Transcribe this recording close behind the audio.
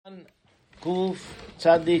קוף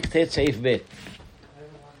צדיק ת' סעיף ב'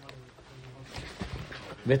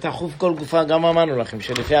 ותחוף כל גופה. גם אמרנו לכם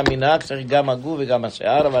שלפי המנהג צריך גם הגוף וגם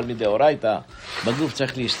השיער, אבל מדאורייתא בגוף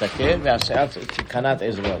צריך להסתכל והשיער קנת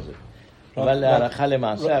עזרו הזה. אבל להלכה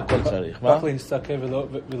למעשה הכל צריך. רק להסתכל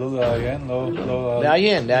ולא לעיין?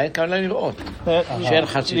 לעיין, כמובן לראות שאין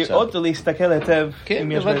חציצה. לראות ולהסתכל היטב. כן,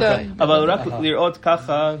 בוודאי. אבל רק לראות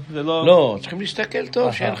ככה זה לא... לא, צריכים להסתכל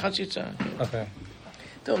טוב שאין חציצה.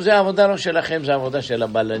 טוב, זה העבודה לא שלכם, זה העבודה של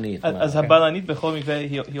הבלנית. אז הבלנית בכל מקרה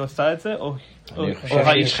היא עושה את זה? או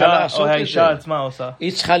האישה עצמה עושה?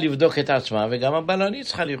 היא צריכה לבדוק את עצמה, וגם הבלנית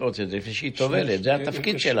צריכה לראות את זה, לפני שהיא טובלת, זה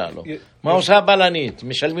התפקיד שלה. מה עושה הבלנית?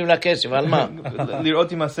 משלמים לה כסף, על מה?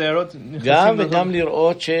 לראות עם השערות? גם וגם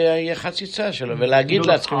לראות שיהיה חציצה שלו, ולהגיד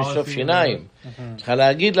לה, צריכים לשטוף שיניים. צריכה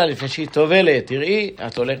להגיד לה לפני שהיא טובלת, תראי,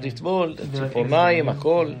 את הולכת לטבול, ציפורניים,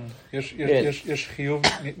 הכל. יש חיוב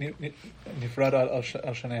נפרד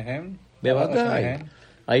על שניהם? בוודאי.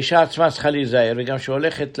 האישה עצמה צריכה להיזהר, וגם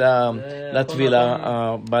שהולכת לטבילה,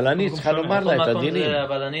 הבלנית צריכה לומר לה את הדינים.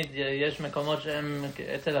 הבלנית, יש מקומות שהם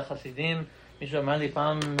אצל החסידים, מישהו אמר לי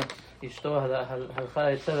פעם, אשתו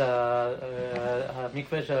הלכה אצל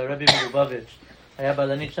המקווה של הרבי מלובביץ', היה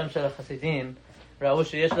בלנית שם של החסידים, ראו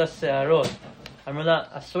שיש לה שערות, אמרו לה,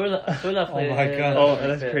 אסור לך,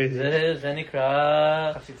 זה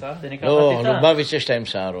נקרא חציצה? לא, לובביץ' יש להם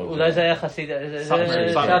שערות. אולי זה היה חסיד, זה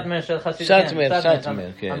סטמר של חסידים. סטמר,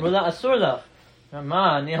 כן. אמרו לה, אסור לך.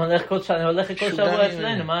 מה, אני הולך כל שבוע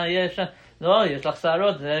אצלנו, מה יש? לא, יש לך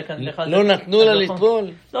שערות, זה כנראה... לא נתנו לה לטבול?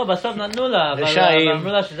 לא, בסוף נתנו לה, אבל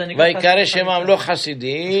אמרו לה שזה נקרא חסיד. ויקרא שמם לא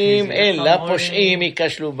חסידים, אלא פושעים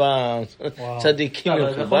ייכשלו בצדיקים.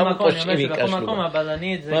 בכל מקום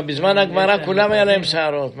הבלנית זה... בזמן הגמרא כולם היה להם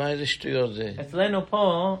שערות, מה איזה שטויות זה? אצלנו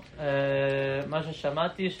פה, מה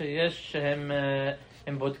ששמעתי שיש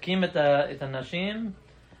שהם בודקים את הנשים,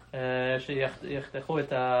 שיחתכו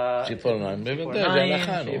את הציפורניים, בוודאי, זה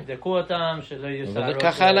הלכה, נו. שיבדקו אותם, שלא יהיו שערות.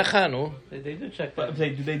 וככה הלכה, נו. They do check that.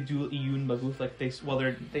 Do they do iyun baguf like while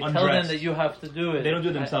they're They undressed? tell them that you have to do it. They don't do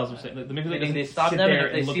it themselves. They stop them, and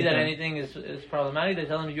if they see that anything is problematic, they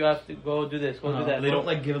tell them you have to go do this, go do that. They don't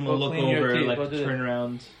like give them a look over, like turn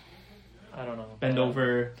around. I don't know. Bend over.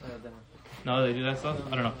 No, they do that stuff?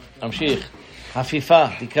 I don't know. תמשיך. חפיפה,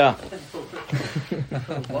 תקרא.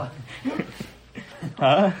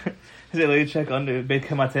 Huh? Is it like check under Beit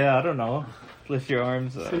Kamatea? I don't know. Lift your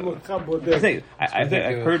arms. I've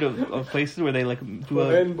heard of places where they like do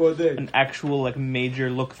an actual like major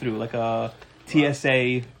look through, like a TSA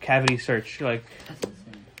cavity search. Like,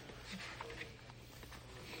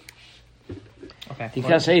 okay.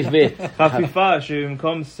 תקרא סעיף ב' חפיפה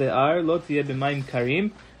שבמקום שיער לא תהיה במים קרים.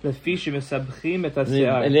 לפי שמסבכים את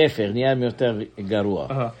השיער. להפך, נהיה יותר גרוע.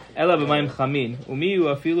 אלא במים חמים, ומי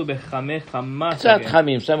הוא אפילו בחמי חמה. קצת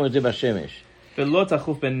חמים, שמו את זה בשמש. ולא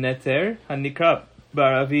תחוף בנטר, הנקרא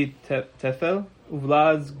בערבית תפל,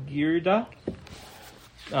 ובלז גירדה.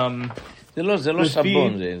 זה לא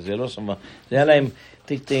סבון, זה לא סבון. זה היה להם,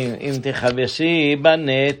 אם תחבשי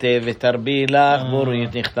בנטב ותרבי לך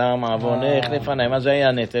בורית, נחתם עוונך לפני. מה זה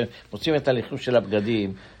היה נטב? מוצאים את הלכלוך של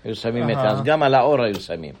הבגדים, היו שמים את זה, אז גם על האור היו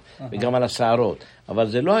שמים, וגם על השערות. אבל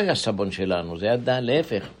זה לא היה סבון שלנו, זה היה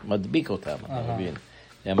להפך, מדביק אותם, אתה מבין? זה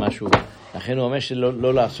היה משהו, לכן הוא אומר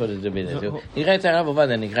שלא לעשות את זה בנטב. נראה את הרב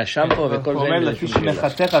עובדיה, נקרא שמפו וכל זה. הוא אומר לפי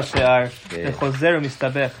שמחתך השיער, וחוזר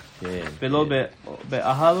ומסתבך, ולא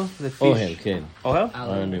באהל, זה פיש. אוהל, כן. אוהל?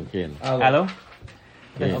 אוהלים, כן. אלו?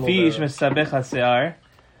 פיש מסבך השיער,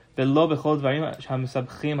 ולא בכל דברים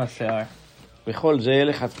המסבכים השיער. בכל זה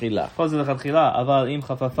לכתחילה. בכל זה לכתחילה, אבל אם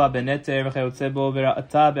חפפה בנטר וכיוצא בו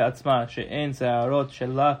וראתה בעצמה שאין שערות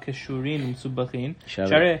שלה קשורים ומסובכים,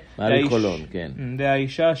 שהרי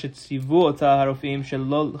והאישה שציוו אותה הרופאים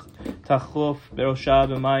שלא תחוף בראשה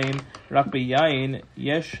במים רק ביין,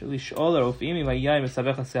 יש לשאול הרופאים אם היין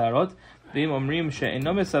מסבך השערות, ואם אומרים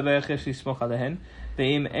שאינו מסבך יש לסמוך עליהן,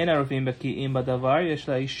 ואם אין הרופאים בקיאים בדבר, יש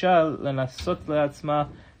לאישה לנסות לעצמה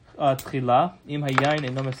תחילה, אם היין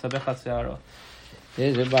אינו מסבך השערות.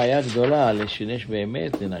 זה בעיה גדולה, לשימש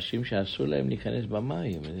באמת לנשים שאסור להם להיכנס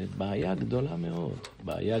במים. זה בעיה גדולה מאוד,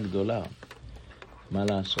 בעיה גדולה. מה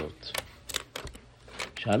לעשות?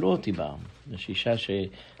 שאלו אותי פעם, יש אישה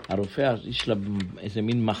שהרופא יש לה איזה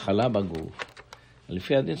מין מחלה בגוף.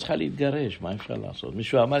 לפי הדין צריכה להתגרש, מה אפשר לעשות?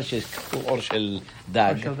 מישהו אמר שיקחו אור של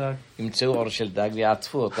דג, ימצאו אור של דג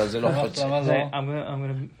ויעטפו אותה, זה לא חוצה. I'm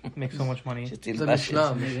gonna make so much money. זה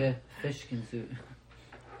משלם, זה fish skin.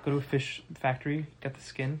 Go to a fish factory, get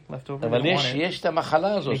the skin left over. אבל יש את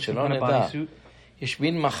המחלה הזאת שלא נדע. יש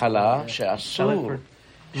מין מחלה שאסור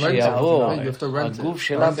שיבוא הגוף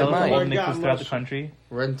שלה במים.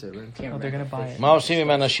 מה עושים עם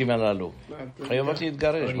האנשים הללו? חייבות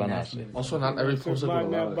להתגרש בנאס.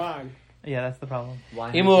 Yeah, that's the problem.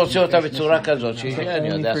 אם הוא רוצה אותה בצורה כזאת, אני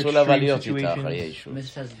יודע, אסור לה להיות איתה אחרי ישו.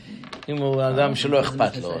 אם הוא אדם שלא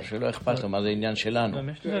אכפת לו, מה זה עניין שלנו?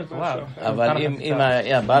 אבל אם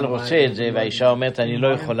הבעל רוצה את זה והאישה אומרת אני לא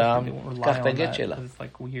יכולה, קח את הגט שלה.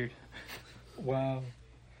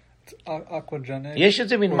 יש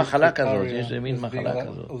איזה מין מחלה כזאת,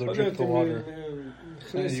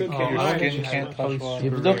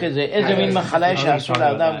 תבדוק את זה, איזה מין מחלה יש שאסור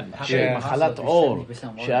לאדם, מחלת עור,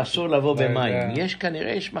 שאסור לבוא במים. יש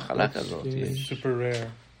כנראה, יש מחלה כזאת.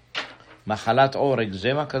 מחלת עור,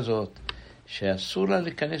 אקזמה כזאת, שאסור לה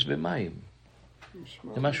להיכנס במים.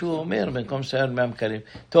 זה מה שהוא אומר, במקום סייר מהמקלים.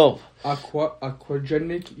 טוב.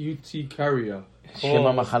 Aquagenic urticaria. שם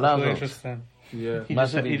המחלה הזאת. מה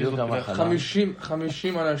זה בדיוק המחלה?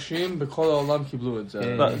 50 אנשים בכל העולם קיבלו את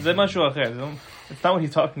זה. זה משהו אחר. It's not what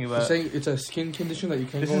he's talking about. He's saying it's a skin condition that you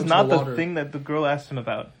can This go is into not the the water. thing that the girl asked him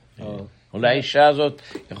about. אולי האישה הזאת,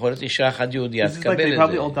 יכול להיות אישה אחת יהודיה, This is like they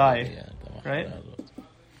probably all die, right?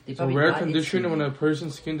 It's a rare condition when a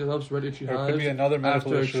person's skin develops red itchy There could be hives another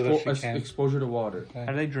medical after issue that she can't. exposure to water.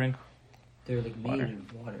 How do they drink? They're like made in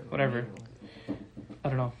water. Whatever. I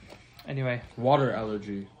don't know. Anyway. Water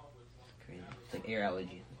allergy. It's like air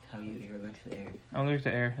allergy. How you're allergic to air. I'm allergic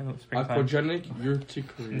to air in the springtime. Aquagenic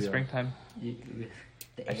urticaria. In the springtime. The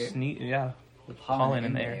I air? sneeze, yeah. The Pollen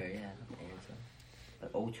in the air. Yeah, the air. So,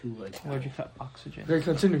 like O2, like... Allergic to oxygen. Okay,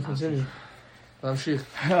 continue.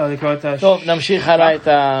 נמשיך. טוב, נמשיך הלאה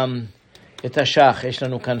את השח. יש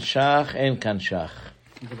לנו כאן שח, אין כאן שח.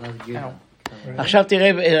 עכשיו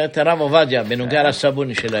תראה את הרב עובדיה בנוגע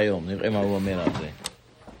לסבון של היום. נראה מה הוא אומר על זה.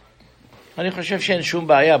 אני חושב שאין שום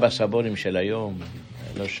בעיה בסבונים של היום.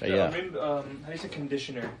 לא שייך.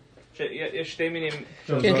 יש שתי מינים.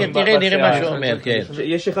 כן, נראה מה שהוא אומר, כן.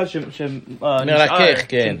 יש אחד מרכך,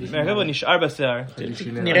 כן. מרכך ונשאר בשיער.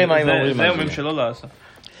 נראה מה הם אומרים זה על אומרים זה. שלא לעשות.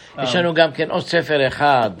 יש לנו גם כן עוד ספר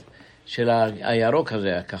אחד של הירוק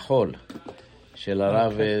הזה, הכחול, של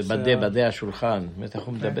הרב בדי השולחן. בטח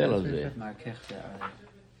הוא מדבר על זה.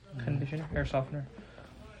 Conditioner, hair softener.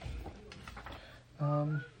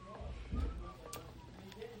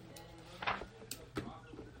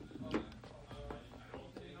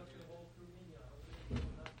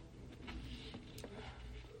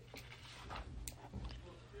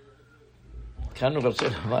 כאן הוא רוצה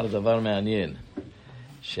לומר דבר מעניין,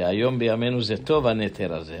 שהיום בימינו זה טוב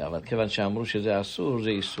הנטר הזה, אבל כיוון שאמרו שזה אסור, זה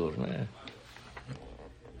איסור.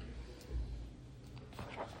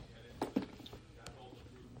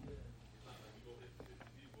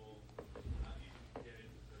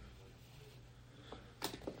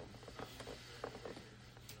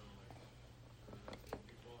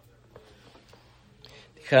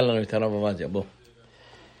 תקרא לנו את הרב עובדיה, בוא.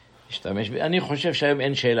 אני חושב שהיום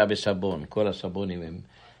אין שאלה בסבון, כל הסבונים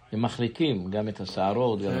הם מחליקים גם את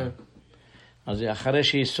השערות. אז אחרי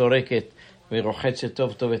שהיא סורקת ורוחצת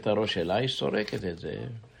טוב טוב את הראש שלה, היא סורקת את זה,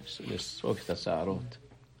 לסרוק את השערות.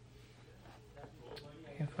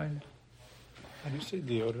 How do you say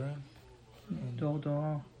deodorant?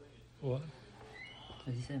 Deodorant. What?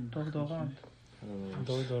 Deodorant.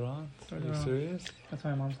 Deodorant? Are you serious? That's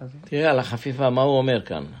my mom says it. תראה על החפיפה, מה הוא אומר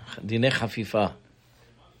כאן? דיני חפיפה.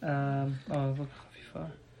 חפיפה.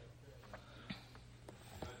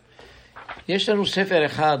 יש לנו ספר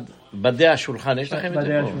אחד, בדי השולחן, יש לכם את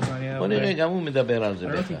זה פה? השולחן, בוא נראה, גם הוא מדבר על זה. I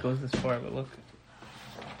don't think it goes this far, but look.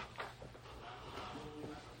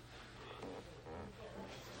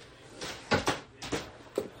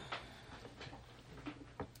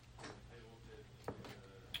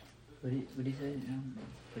 What do you say?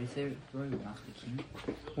 What do you say, Roy? Machlikim?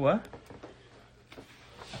 What?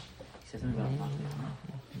 He said something about Machlikim.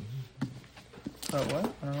 What?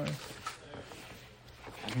 I don't know.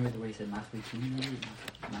 I think the way he said Machlikim,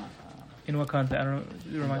 not... In what context? I don't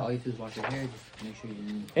know. All you do is wash your hair, just make sure you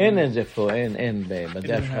didn't... אין את זה פה, אין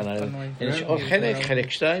בדי השולחן. יש עוד חלק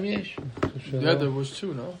 2 יש? Yeah, there was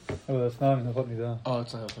 2, no? Oh, that's not Hilchot Nidda. Oh,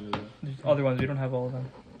 it's not Hilchot Nidda. Other ones, we don't have all of them.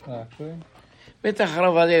 Actually? בטח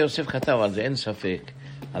הרב עובדיה יוסף כתב על זה, אין ספק.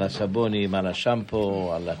 על הסבונים, על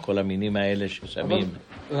השמפו, על כל המינים האלה ששמים.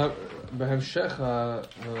 בהמשך,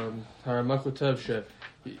 הרמ"א כותב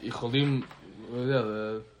שיכולים,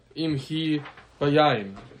 אם היא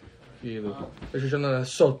ביין, כאילו, יש שם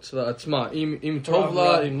לעשות לעצמה, אם טוב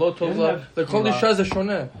לה, אם לא טוב לה, לכל אישה זה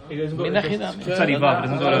שונה. מן החינם. Study Vav, it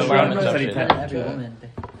doesn't go to around study 10. Every woman...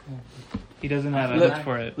 He doesn't have a look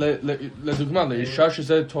for it. לדוגמה, לאישה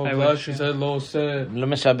שזה טובלה, שזה לא עושה... לא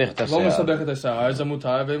מסבך את השיער. לא מסבך את השיער, אז זה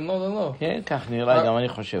מותר, ואם לא. כן, כך נראה, גם אני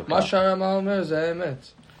חושב כך. מה שהרמ"א אומר זה האמת.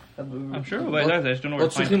 I'm sure, but I just don't know where לא to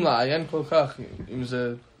find צריכים it. לעיין כל כך, אם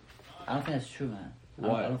זה... I don't think that's true, man. I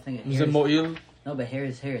don't think אם זה מועיל. No, but hair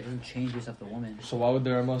is hair. It doesn't change yourself the woman. So why would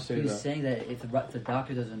the Rama say He was that? saying that if the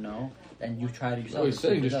doctor doesn't know, then you try it yourself. No, he's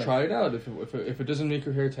saying just try it out. If it doesn't make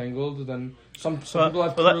your hair tangled, then some people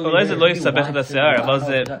have curly אולי זה hair. לא יסבך את השיער, אבל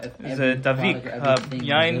זה דביק,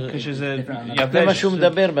 היין כשזה יבש, זה מה שהוא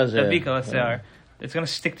מדבר בזה. דביק על השיער. It's going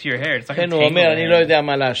to stick to your hair. It's not going כן, to הוא tangle אומר, your אני hair. לא יודע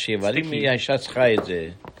מה להשיב, אבל אם האישה צריכה את זה...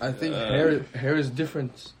 I think hair is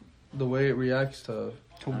different the way it reacts to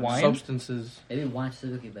wine? substances. Maybe wine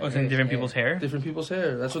specifically, but Oh, it's in different people's hair? Different people's hair.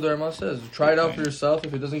 That's what the Rama says. Try it out for yourself.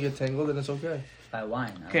 If it doesn't get tangled, then it's okay. By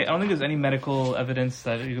wine. Okay, I don't think there's any medical evidence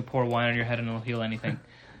that you could pour wine on your head and it'll heal anything.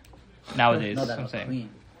 Nowadays, No, that's what I'm that's saying. clean.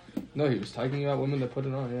 No, he was talking about women that put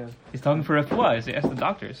it on, yeah. He's talking for refuah. He asked the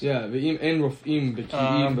doctors. Yeah, ואם רופאים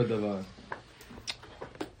בקיאים בדבר.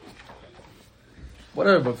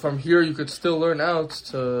 Whatever, but from here you could still learn out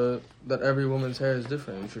that every woman's hair is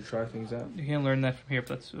different. You should try things out. You can't learn that from here,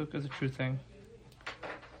 but that's a true thing.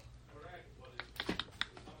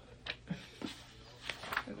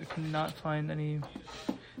 I cannot find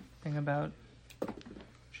anything about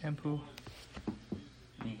shampoo.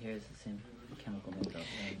 I mean, hair is the same chemical makeup.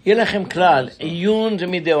 יהיה לכם כלל, עיון זה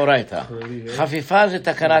מדאורייתא, חפיפה זה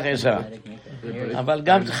תקנת עזרא, אבל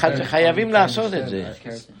גם חייבים לעשות את זה.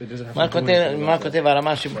 מה כותב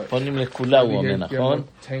הרמה שפונים לכולה, הוא אומר, נכון?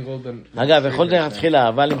 אגב, בכל דרך תחילה,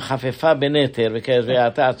 אבל עם חפיפה בנטר וכזה,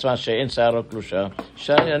 אתה עצמה שאין שערות קלושה,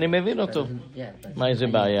 אני מבין אותו. מה איזה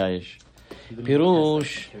בעיה יש?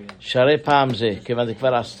 פירוש, שרי פעם זה, כיוון זה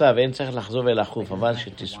כבר עשתה ואין צריך לחזור ולחוף, אבל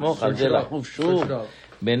שתסמוך על זה לחוף שוב.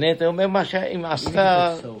 בנטר, הוא אומר מה שאם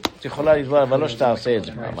עשתה, את יכולה לדבר, אבל לא שתעשה את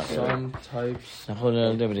זה. נכון,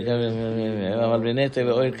 אבל בנטר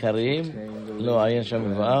ואוהל קרים, לא, עיין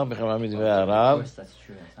שם מבואר, בכמה מדברי הרב,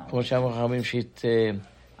 כמו שאמרו חכמים שהיא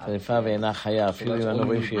טריפה ואינה חיה, אפילו אם אנחנו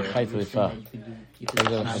רואים שהיא חי טריפה.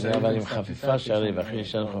 אבל עם חפיפה שהרי ואחרי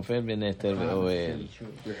יש לנו חופת בנטר ואוהל.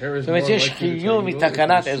 זאת אומרת, יש חיוב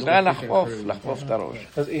מתקנת עזרא לחפוף את הראש.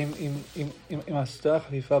 אז אם עשתה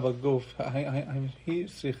חפיפה בגוף, האם היא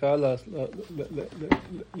צריכה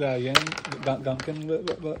לעיין גם כן?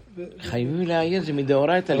 חייבים לעיין, זה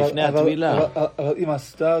מדאורייתא לפני הטבילה. אבל אם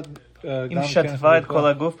עשתה... אם שטפה את כל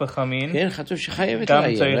הגוף בחמין, כן, חשוב שחייבת גם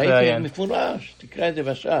לעיין. צריך ראיתי לעיין. מפורש, תקרא את זה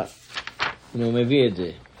בשעה. הנה, הוא מביא את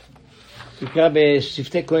זה. תקרא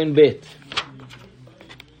בשפתי כהן ב'.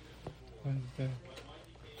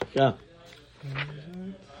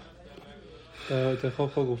 תאכול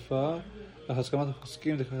כל גופה, אך הסכמת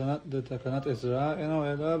הפוסקים לתקנת עזרא, אינו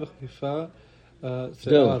אלא בחפיפה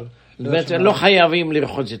שיער. בעצם לא חייבים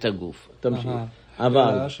לרחוץ את הגוף. תמשיך.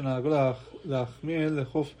 אבל... שנהגו להחמיא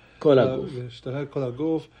לחוף כל הגוף. להשתחרר כל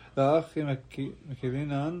הגוף, לאחים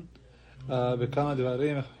מקילינן בכמה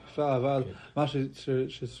דברים בחפיפה, אבל מה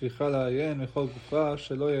שצריכה לעיין מכל גופה,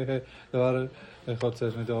 שלא יהיה דבר חוצץ.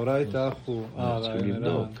 מדאורייתא הוא... צריכים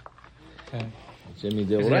לבדוק. כן. זה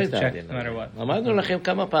מדאורייתא. אמרנו לכם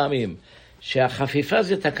כמה פעמים שהחפיפה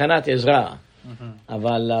זה תקנת עזרא,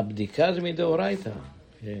 אבל הבדיקה זה מדאורייתא.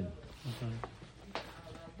 כן.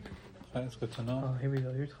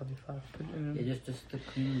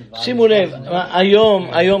 שימו לב,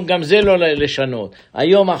 היום גם זה לא לשנות.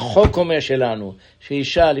 היום החוק אומר שלנו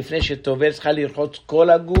שאישה לפני שטובל צריכה לרחוץ כל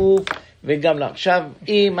הגוף וגם לה. עכשיו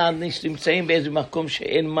אם נמצאים באיזה מקום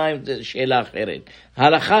שאין מים, זה שאלה אחרת.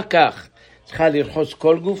 ההלכה כך, צריכה לרחוץ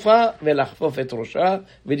כל גופה ולחפוף את ראשה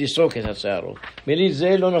ולסרוק את השערות. בלי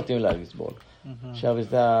זה לא נותנים לה לסבול. עכשיו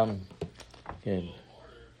את ה... כן.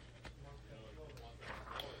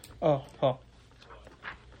 פה.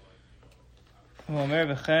 הוא אומר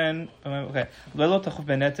וכן, ללא תחוף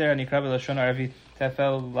בנטר נקרא בלשון ערבית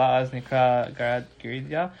תפל, לעז נקרא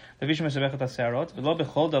גרידיה, לפי שמסבך את השערות, ולא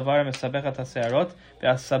בכל דבר מסבך את השערות,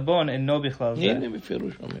 והסבון אינו בכלל זה. הנה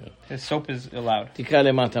בפירוש אומר. The soap is allowed. תקרא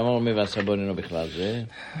למטה, מה אומר והסבון אינו בכלל זה?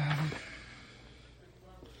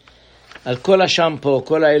 על כל השמפו,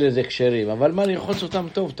 כל האלה זה כשרים, אבל מה לרחוץ אותם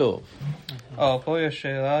טוב טוב? פה יש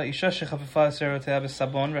שאלה, אישה שחפפה שערותיה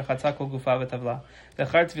בסבון ורחצה כל גופה וטבלה.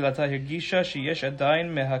 לאחר טבילתה הרגישה שיש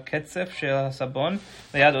עדיין מהקצף של הסבון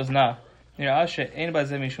ליד אוזנה. נראה שאין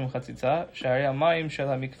בזה משום חציצה, שהרי המים של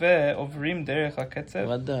המקווה עוברים דרך הקצף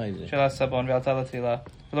של הסבון ועלתה לטבילה.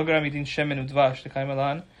 ולא גרם מדין שמן ודבש, לקיים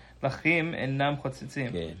אלן, לחים אינם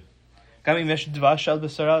חוצצים. כן. גם אם יש דבש על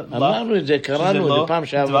בשרה, אמרנו את זה, קראנו את זה פעם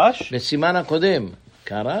שעברה, בסימן הקודם.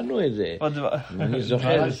 קראנו את זה. אני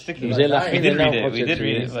זוכר, We זה להכין עיניים did חוצצים.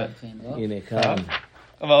 read it. הנה, כאן.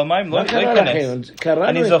 אבל מים לא ייכנס.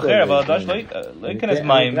 אני זוכר, אבל הדבש לא ייכנס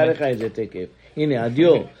מים. אני אקרא לך את זה תקף. הנה,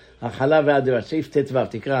 הדיו, החלב והדבש, סעיף ט"ו,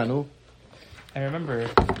 תקרא, נו. I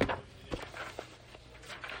remember.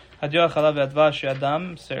 הדיו, החלב והדבש,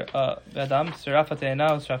 ואדם שרף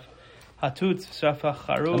התאנה ושרף התות, שרף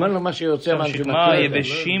החרוב. אמרנו מה שיוצא שקמה,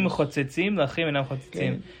 יבשים חוצצים, לחים אינם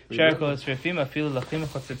חוצצים. שאר כל השרפים אפילו לחים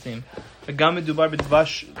חוצצים. וגם מדובר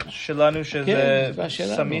בדבש שלנו שזה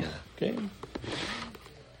סמיך. כן.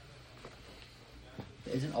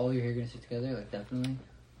 Isn't all your hair going to stick together? Like, definitely?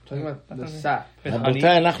 talking about the sap.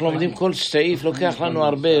 רבותיי, אנחנו לומדים כל סעיף, לוקח לנו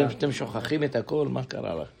הרבה, אתם שוכחים את הכל, מה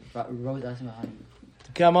קרה לך? Rose asked me about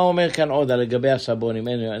honey. כמה אומר כאן עוד לגבי הסבונים,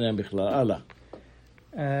 אין בכלל, הלאה.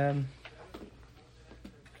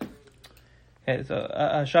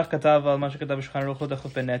 השח כתב על מה שכתב בשולחן ערוך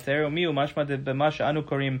דחוף בנתר, ומי הוא משמע במה שאנו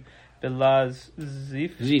קוראים בלעז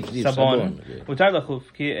זיף, סבון. מותר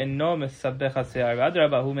לחוף, כי אינו מסבך השיער,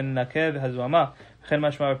 ואדרבה הוא מנקה והזוהמה, וכן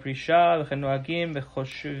משמע בפרישה, וכן נוהגים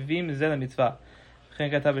וחושבים זה למצווה. וכן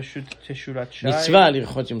כתב בשורת שי. מצווה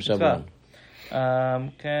לרחוץ עם סבון.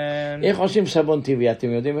 כן. איך עושים סבון טבעי?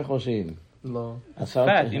 אתם יודעים איך עושים? לא.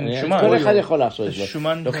 עם שומן. כל אחד יכול לעשות את זה.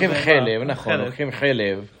 שומן. לוקחים חלב, נכון, לוקחים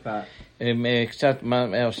חלב. קצת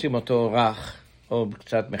עושים אותו רך, או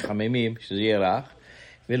קצת מחממים, שזה יהיה רך,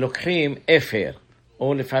 ולוקחים אפר,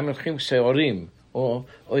 או לפעמים לוקחים שעורים, או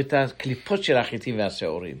את הקליפות של החיטים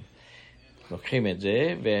והשעורים. לוקחים את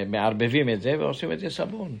זה, ומערבבים את זה, ועושים את זה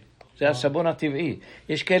סבון. זה הסבון הטבעי.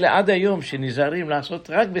 יש כאלה עד היום שנזהרים לעשות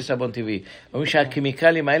רק בסבון טבעי, אומרים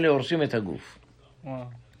שהכימיקלים האלה הורסים את הגוף.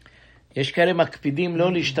 יש כאלה מקפידים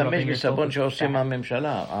לא להשתמש בסבון שעושים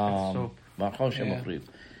הממשלה, המאכל שמוכרים.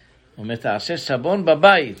 זאת אומרת, תעשה סבון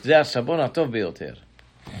בבית, זה הסבון הטוב ביותר.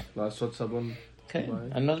 לעשות סבון כן,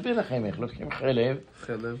 אני מסביר לכם איך, לוקחים חלב,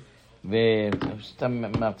 וסתם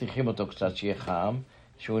מרתיחים אותו קצת שיהיה חם,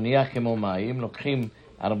 שהוא נהיה כמו מים, לוקחים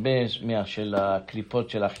הרבה של הקליפות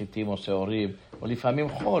של החיטים או שעורים, או לפעמים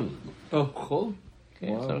חול. חול?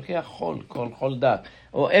 כן, זה לוקח חול, חול דק,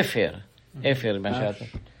 או אפר, מה שאתה...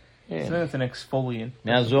 זה an exfoliant.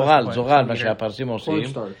 מהזורל, מה שהפרסים עושים.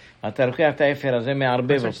 אתה לוקח את האפר הזה,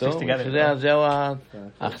 מערבב אותו, שזהו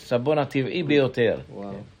הסבון הטבעי ביותר.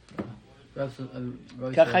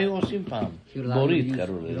 ככה היו עושים פעם. בורית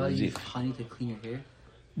קראו לזה, זיף.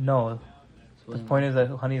 No. The point is that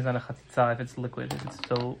honey is not a chatzitza if it's liquid, if it's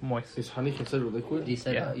still moist. Is honey considered liquid? You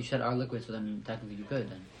said our liquid, so then technically you could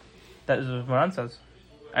then. That is what Moran says.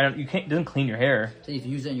 You can't. It doesn't clean your hair. So if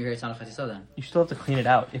you use it in your hair, it's not a chatzitza then. You still have to clean it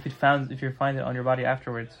out. If you find it on your body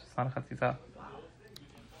afterwards, it's not a chatzitza.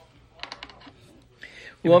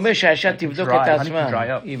 הוא אומר שהאישה תבדוק את עצמה,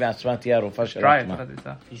 היא בעצמה תהיה הרופאה של עצמה.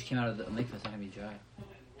 You just came out of the mikveh, it's not going to be dry.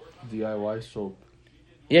 DIY soap.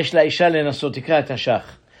 יש לאישה לנסות, תקרא את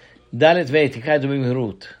השח. ד' וה' תקרא את זה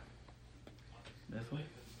במהירות.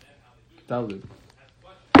 ד'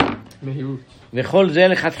 מהירות. וכל זה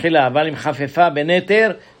לכתחילה, אבל עם חפיפה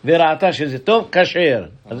בנתר וראתה שזה טוב, כשר.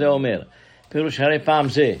 אז זה אומר. פירוש הרי פעם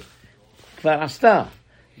זה. כבר עשתה.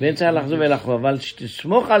 ואין צריך לחזור ולחוף. אבל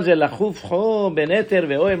שתסמוך על זה לחוף חו בנתר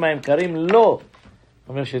ואוהל מים קרים, לא.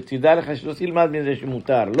 אומר שתדע לך שלא תלמד מזה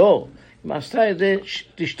שמותר. לא. אם עשתה את זה,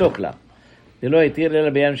 תשתוק לה. זה לא התיר אלא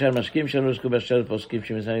בימים של משקים שלא עסקו בשרת פוסקים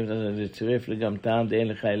שמסיימים את זה, זה צירף לגם טעם דאין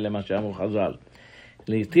לך אלא מה שאמרו חז"ל.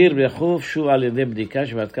 להתיר לחוף שוב על ידי בדיקה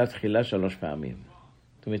שבדקה תחילה 3 פעמים.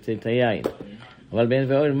 זאת אומרת, את היין. אבל בין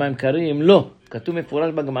ואוהל מים קרים, לא. כתוב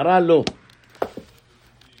מפורש בגמרא, לא.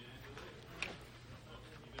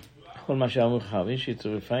 כל מה שאמרו לך, ויש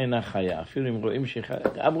שצריפה אינה חיה, אפילו אם רואים שחיה,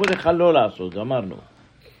 אמרו לך לא לעשות, אמרנו.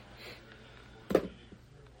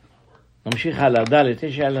 נמשיך הלאה, ד'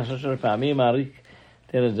 יש היה לעשות 3 פעמים, מעריק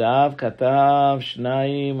תרת זהב כתב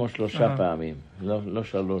 2 או 3 פעמים, לא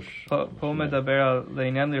 3. פה הוא מדבר על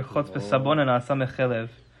לעניין לרחוץ בסבון הנעשה מחלב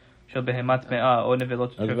של בהמת טמאה או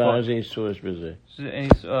נבלות אז כבר איזה איסור יש בזה?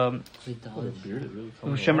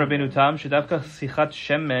 הוא שם רבינו תם שדווקא שיחת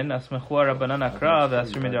שמן הסמכו הרבנן הקרא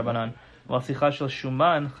ואסור מדרבנן, אבל שיחה של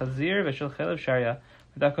שומן, חזיר ושל חלב שריה,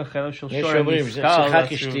 ודווקא חלב של שורם מסקל, שיחה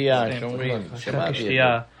כשתייה, שומרים, שיחה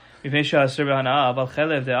כשתייה. מפני שהאסור בהנאה, אבל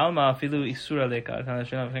חלב דעלמא אפילו איסור עליקה.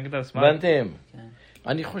 הבנתם?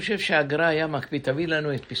 אני חושב שהגר"א היה מקפיד, תביא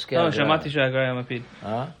לנו את פסקי הגר"א. לא, שמעתי שהגר"א היה מקפיד.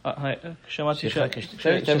 שמעתי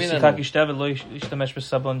ששיחה כשתייה ולא להשתמש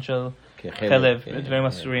בסבון של חלב, דברים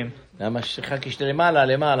אסורים. למה שיחה כשתייה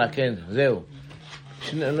למעלה, כן, זהו.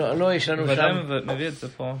 לא, יש לנו שם. מביא את זה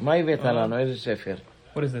פה. מה הבאת לנו? איזה ספר?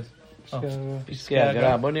 What is this? פסקי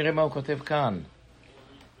הגר"א. בוא נראה מה הוא כותב כאן.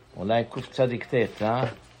 אולי קצ"ט,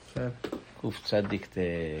 קוף צדיק ט'.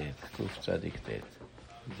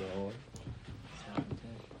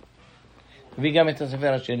 הביא גם את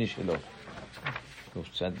הספר השני שלו.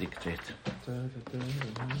 קוף צדיק ט'.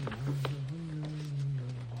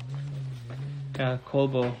 הקול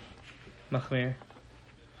בו מחמיר.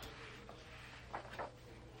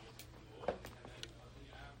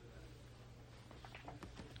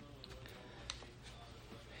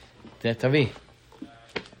 תביא.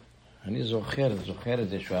 אני זוכר את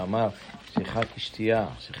זה שהוא אמר שיחה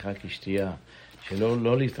כשתייה,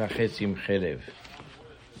 שלא להתרחץ עם חלב.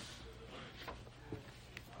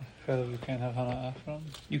 Chalev, you can't have hana afron?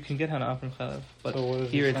 You can get hana from chalev, but So what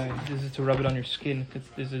is here it saying? this is to rub it on your skin.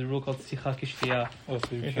 There's a rule called sicha kishtiyah. Oh,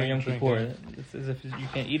 so you If you're can't Yom drink Kippur, it. it's as if you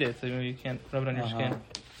can't eat it, so you can't rub it on your skin.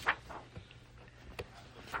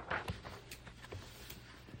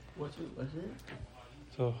 What's it?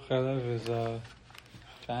 So chalev is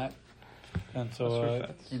fat, and so Asur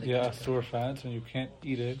fats. asur fats, and you can't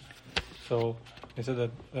eat it. So they said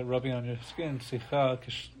that rubbing on your skin, sicha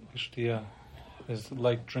kishtiyah, is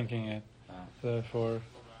like drinking it. Therefore,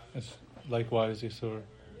 it's likewise asur.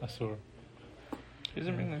 He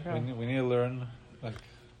doesn't bring the crowd. We need to learn like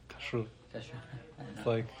kashrut. That's right. It's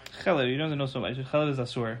like Chalev, you don't know so much. Chalev is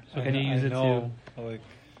asur, so can you use I it know, like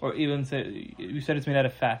or even say you said it's made out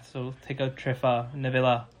of fat, so take a trefa,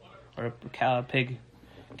 nevela, or a cow, pig.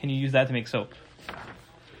 Can you use that to make soap?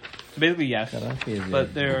 So basically, yes, but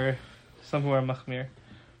there are some who are machmir.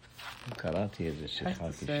 קראתי את זה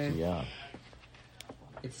שיחה כשתייה.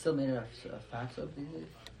 It's still made out of fat soap these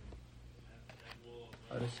days?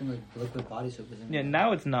 I would assume like liquid body soap isn't. Yeah,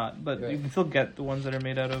 now it's not, but Right. you can still get the ones that are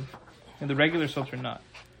made out of. And the regular soaps are not.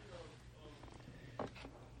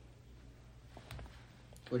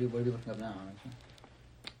 What are you looking up now?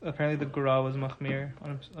 Apparently, the Gura was machmir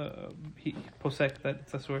on he posek that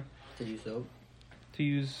it's asur To use soap? to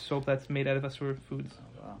use soap that's made out of asur foods. Oh,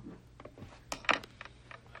 wow.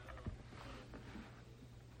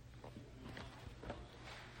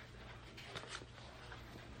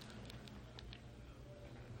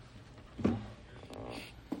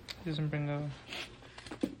 He doesn't bring the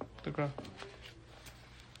Gura.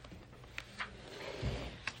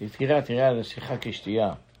 תראה, זה שיחה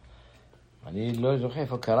כשתייה. אני לא זוכר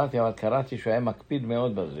איפה קראתי, אבל קראתי שהוא היה מקפיד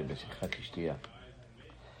מאוד בזה, בשיחה כשתייה.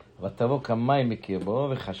 ותבוא כמים בקרבו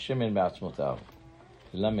וכשמן בעצמותיו.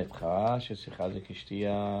 למדך ששיחה זה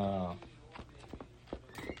כשתייה.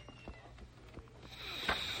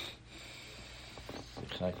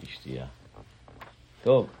 שיחה כשתייה.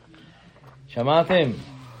 טוב, שמעתם?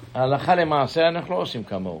 ההלכה למעשה אנחנו לא עושים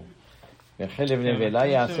כמוהו. וחלב נבלה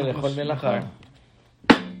יעשה לכל מלאכה.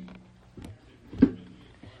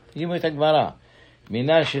 תגידו את הגמרא.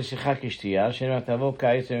 מינה של שיחה כשתייה, תבוא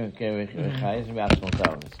קיץ וחיץ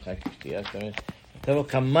בעצמותיו. שיחה כשתייה, תבוא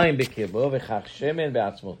כמים בקרבו וכך שמן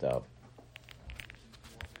בעצמותיו.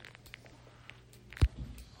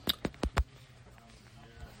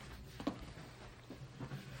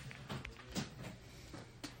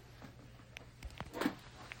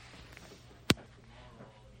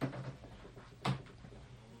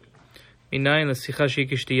 מניין לשיחה שהיא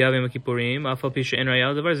כשתייה ביום הכיפורים, אף על פי שאין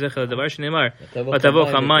ראיה לדבר, זכר לדבר שנאמר,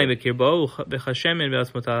 ותבוא כמים בקרבו וכשמן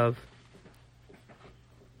בעצמותיו.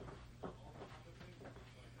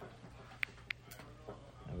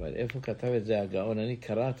 אבל איפה כתב את זה הגאון? אני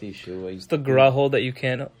קראתי שהוא... Does the Gra hold that you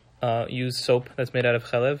can't use soap that's made out of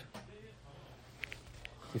chalev?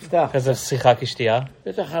 תפתח. אז זה שיחה כשתייה?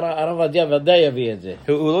 בטח הרב עובדיה ודאי יביא את זה.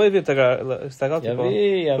 הוא לא הביא את הגרה, הסתכלתי פה.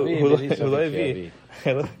 יביא, הוא לא הביא.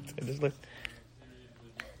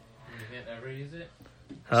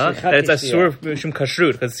 It's asur shum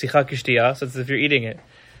kashrut because it's sicha kishtiyah, so it's if you're eating it.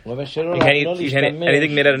 You can't eat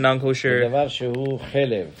anything made out of non-kosher. דבר שהוא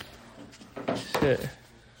חלב. So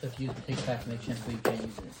if you use pig fat to make shampoo, you can't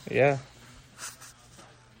use it. Yeah.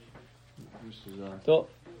 טוב.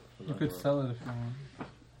 you could sell it if you want.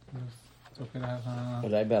 It's okay to have hana.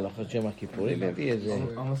 אולי בהלכות יום הכיפורים יביא את זה.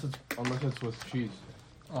 Unless it's with cheese.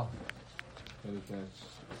 Oh, Then you can.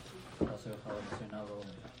 Also, jalapeno.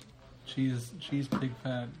 cheese, pig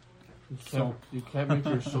fat, soap. You can't make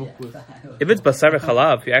your soap with. If it's basar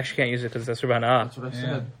v'chalav, you actually can't use it because it's asur b'hana'ah. That's what I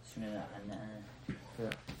said. Yeah.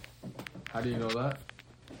 How do you know that?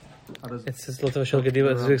 How does It's his Lotav Shel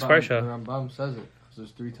Gediva, it's his The parsha. Rambam says it because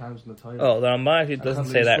there's 3 times in the Torah. Oh, the Rambam actually doesn't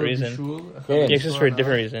say that reason. He actually for a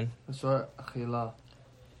different reason.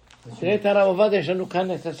 תראה את הרב עובדיה, יש לנו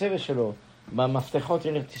כאן את הספר שלו. במפתחות,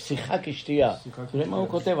 שיחה כשתייה. תראה מה הוא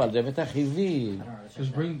כותב על זה, בטח הביא.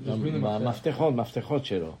 מפתחות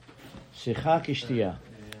שלו. שיחה כשתייה.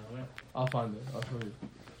 I'll find it. I'll show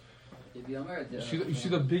you. You see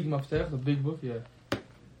the big maftech, the big book? Yeah.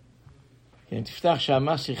 כן, תפתח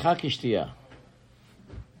שמה שיחה כשתייה.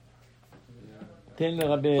 תן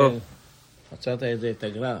לרבי... מצאת את זה, את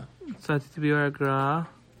הגר"א. מצאתי את ביור הגר"א.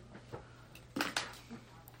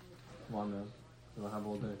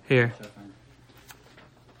 Here.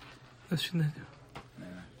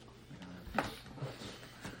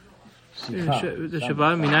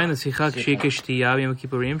 שבא מניין השיחה כשהיא כשתייה ביום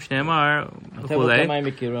הכיפורים, שנאמר וכולי,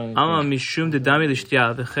 אמר משום דדמי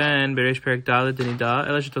לשתייה, וכן בריש פרק ד' דנידה,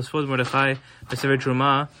 אלא שתוספות מרדכי בספר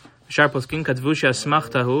תרומה, ושאר פוסקים כתבו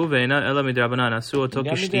שהאסמכתה הוא, ואינה אלא מדרבנן, עשו אותו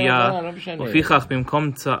כשתייה, ולפיכך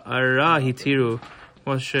במקום צערה התירו,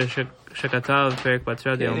 כמו שכתב פרק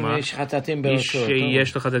בתרא דיומא, איש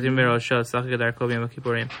שיש לו חטאתים בראשו, סך כדרכו ביום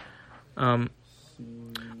הכיפורים.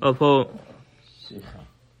 אבל פה...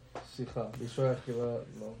 שיחה, בישור החיבה,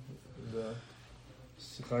 לא, זה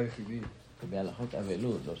שיחה היחידית. בהלכות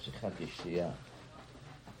אבלות, לא שיחה כשתייה.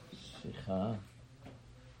 שיחה...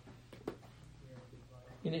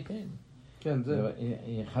 הנה כן. כן, זה.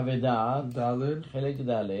 חווה דעת, חלק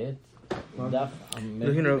ד', דף...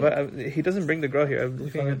 He doesn't bring the grah here. I'm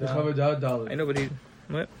looking at חווה דעת ד'. I know, but he...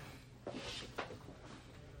 What?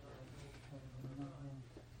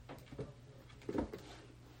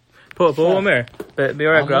 פה הוא אומר,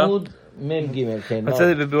 ביור הגר"א, עמוד מ"ג, כן.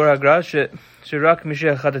 מצאתי בביור הגר"א שרק מי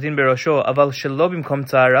שחטאתין בראשו, אבל שלא במקום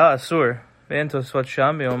צערה אסור, ואין תוספות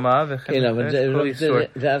שם ביומה, וכן כן, אבל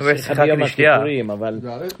זה השיחה ביום הכיפורים, אבל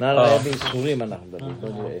נעל היה באיסורים אנחנו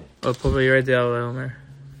מדברים. פה ביור דעה אולי אומר.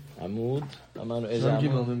 עמוד, אמרנו איזה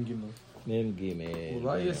עמוד? מ"ג.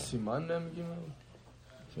 אולי יש סימן מ"ג?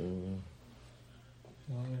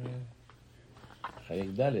 חלק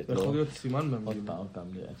ד', לא? יכול להיות סימן מ"ג. עוד פעם,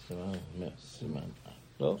 סימן.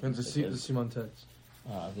 לא? כן, זה סימן טקסט.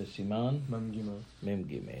 זה סימן? מ"ג.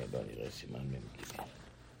 מ"ג, בוא נראה סימן מ"ג.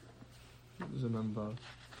 זה מ"ו.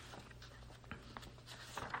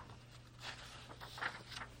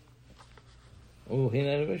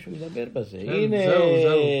 הנה אני רואה שהוא מדבר בזה. הנה,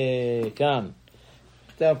 כאן.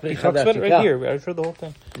 כתב פרי He talks חדש. about it right here. I read the whole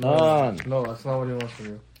thing. No, that's not what he wants to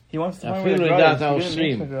do. He wants to find אפילו where the לדעת grah is. He didn't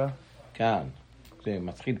האוסרים. make the grah. כאן. זה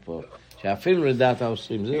מתחיל פה. שאפילו לדעת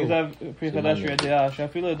האוסרים. זהו. כתב פרי חדש וידיעה,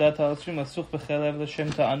 שאפילו לדעת האוסרים לסוך בחלב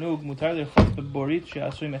לשם תענוג, מותר לרחוץ בבורית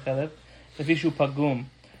שעשוי מחלב, לפי שהוא פגום.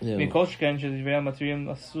 מכל שכן שדברי המתירים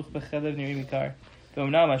לסוך בחלב נראים עיקר.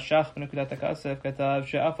 ואומנם השח בנקודת הכסף כתב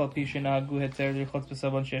שאף על פי שנהגו היתר לרחוץ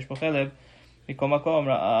בסבון שיש בו חלב, מכל מקום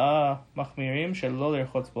ראה מחמירים שלא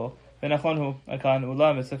לרחוץ בו. ונכון הוא, כאן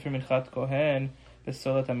אולם בספר מנחת כהן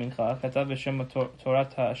בסולת המנחה, כתב בשם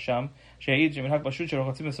תורת האשם, שהעיד שמנהג פשוט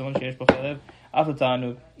שרוחצים בסבון שיש בו חלב, אף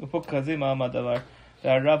לתענוג. ופה כזה מעמד דבר.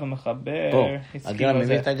 והרב המחבר הסכים על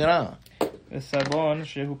זה. וסבון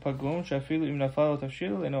שהוא פגום, שאפילו אם נפל או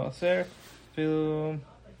תבשיל, אינו אסר, אפילו...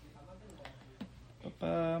 הוא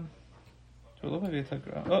לא מביא את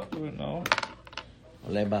הגר"א. לא.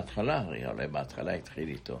 עולה בהתחלה התחיל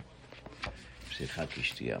איתו. שיחה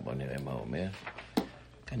כשתייה, בוא נראה מה הוא אומר.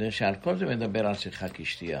 כנראה שעל כל זה מדבר על שיחה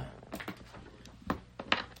כשתייה.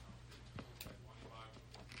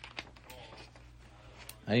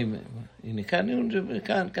 הנה כאן.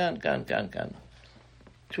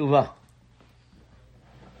 תשובה.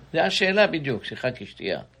 זה השאלה בדיוק, שיחה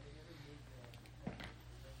כשתייה.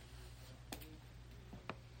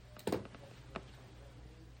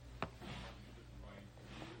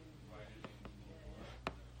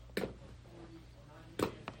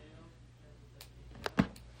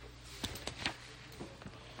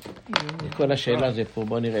 כל השאלה זה פה,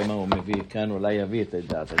 בוא נראה מה הוא מביא כאן, אולי יביא את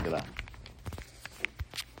דעת הגר"א.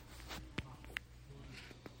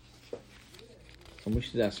 כמו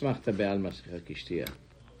שזה אסמכתא בעלמא שיחה כשתייה.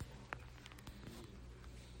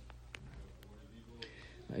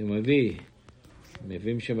 הוא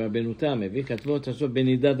מביא שבבנותה, כתבו את הסוף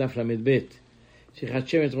בנידה דף ל"ב, שיחת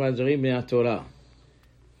שם תרומת זרים מהתורה.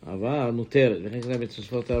 אבל מותרת, וכן כתב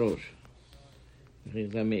בתוספות הראש. וכן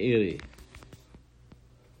כתב מאירי.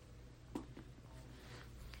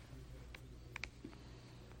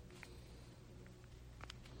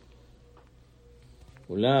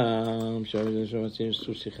 אולם, שמעתי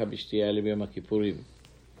שיחה בשתייה אלה ביום הכיפורים.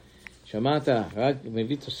 שמעת, רק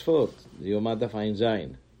מביא תוספות, זה יומא דף ע"ז.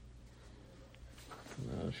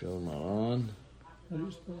 שואל מרן.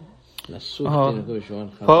 לסוף תינוקו בשואל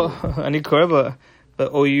חזיר. אני קורא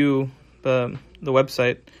ב-OU, the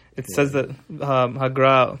website, it says that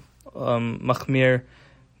הגר"א מחמיר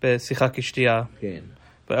בשיחה כשתייה. כן.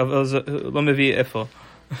 אבל זה לא מביא איפה.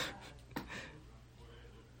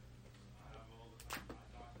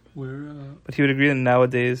 But he would agree that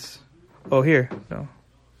nowadays... Oh, here. No.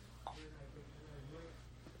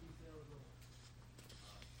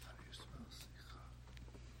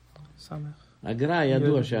 Samech. הגר"א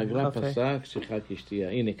ידוע שהגר"א פסק שיחה כשתייה.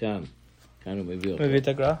 הנה כאן הוא מביא אותו. מביא את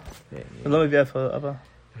הגר"א? הוא לא מביא איפה אבא.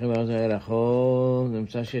 חברת ההלכות,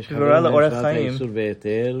 נמצא שיש חבר לאורח חיים. האיסור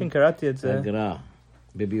והיתר. כן, קראתי את זה. הגר"א,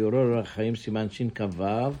 בביאורו לאורח חיים סימן שכ"ו,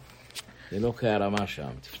 זה לא כהרמה שם.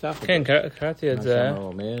 תפתח אותו. כן, קראתי את זה. מה הוא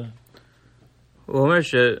אומר? הוא אומר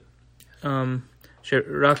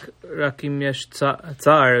שרק אם יש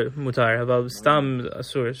צער מותר, אבל סתם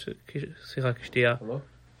אסור, שיחה כשתייה.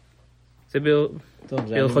 זה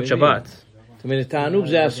בהלכות שבת. זאת אומרת, תענוג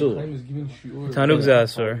זה אסור. תענוג זה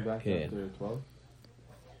אסור. כן.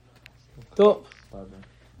 טוב.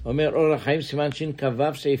 אומר אורח חיים סימן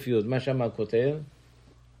שכ"ו סעיף י', מה שם כותב?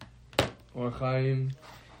 אורח חיים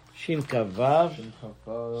שכ"ו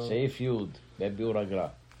סעיף י' בביאור הגר"א.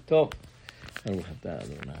 טוב. ברוך אתה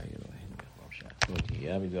אדוני אלוהינו בכל שעה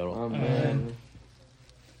תהיה בדברו. אמן.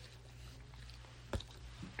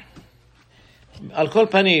 על כל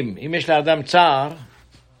פנים, אם יש לאדם צער,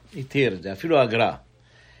 יתיר את זה, אפילו הגר"א.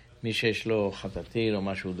 מי שיש לו חטאטין או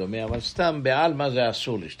משהו דומה, אבל סתם בעל מה זה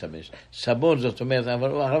אסור להשתמש. סבון זאת אומרת,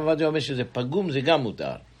 אבל הרב עובדיה אומר שזה פגום, זה גם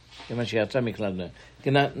מותר. זה מה שיצא מכלל.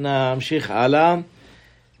 נמשיך הלאה.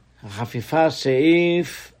 החפיפה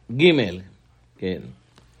סעיף ג' כן.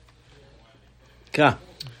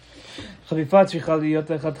 חפיפה צריכה להיות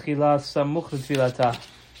לכתחילה סמוך לתפילתה,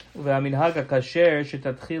 והמנהג הכשר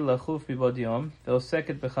שתתחיל לחוף מבעוד יום,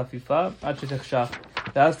 ועוסקת בחפיפה עד שתחשך,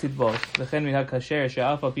 ואז תטבול. לכן מנהג כשר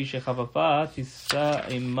שאף על פי שחפיפה תישא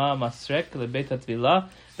עמה מסרק לבית הטבילה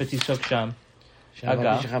ותסוק שם. שאף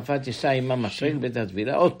על פי שחפיפה תישא עמה מסרק לבית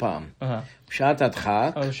הטבילה, עוד פעם. בשעת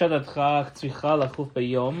הדחק. בשעת הדחק צריכה לחוף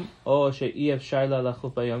ביום, או שאי אפשר לה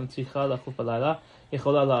לחוף ביום, צריכה לחוף בלילה.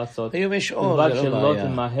 יכולה לעשות. היום יש אור, זה לא בעיה. שלא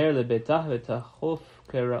תמהר לביתה ותחוף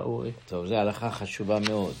כראוי. טוב, זו הלכה חשובה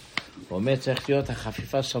מאוד. הוא אומר, צריך להיות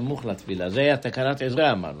החפיפה סמוך לטבילה. זה היה תקנת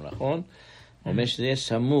עזרא אמרנו, נכון? הוא אומר שזה יהיה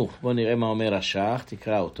סמוך. בואו נראה מה אומר השח,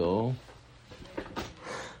 תקרא אותו.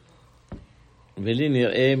 ולי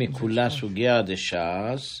נראה מכולה סוגיה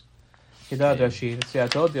דש"ס. כדעת רש"י,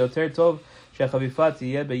 לסיעתו, זה יותר טוב שהחפיפה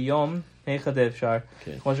תהיה ביום, היכא דאפשר.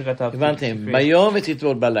 כמו שכתבתי. הבנתם, ביום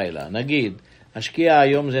ותטבול בלילה. נגיד, השקיע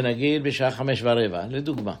היום זה נגיד בשעה 5:15,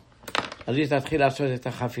 לדוגמה. אז היא תתחיל לעשות את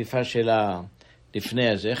החפיפה שלה לפני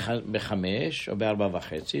הזה, ב5 או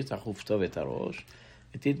ב4:30, תחוף טוב את הראש,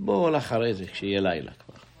 ותטבול אחרי זה כשיהיה לילה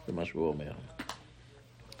כבר, זה מה שהוא אומר.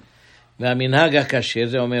 והמנהג הכשר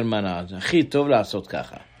זה אומר מנה, זה הכי טוב לעשות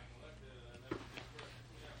ככה.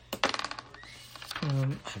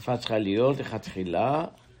 החפיפה צריכה להיות לכתחילה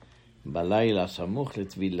בלילה סמוך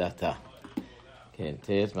לטבילתה. כן,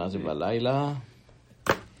 תת, מה זה בלילה?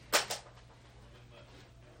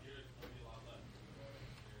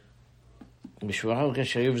 בשולחן ערוך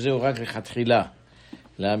כשריב זהו רק לכתחילה.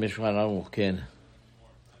 למה בשולחן ערוך, כן.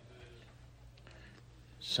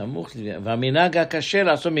 סמוך, והמנהג הכשר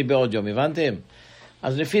לעשות מבעוד יום, הבנתם?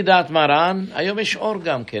 אז לפי דעת מרן, היום יש אור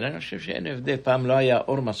גם כן, אני חושב שאין הבדל, פעם לא היה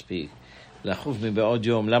אור מספיק. לחוף מבעוד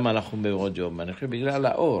יום, למה לחוף מבעוד יום? אני חושב בגלל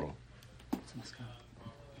האור.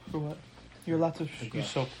 You're allowed to use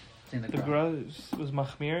soap. The Gra was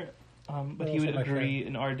machmir, but he would agree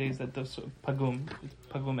in our days that the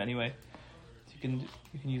pagum anyway. So you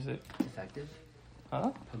can use it. Effective? Huh?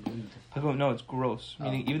 Pagum, no, it's gross.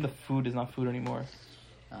 Meaning even the food is not food anymore. It's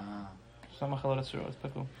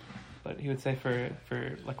pagum. But he would say for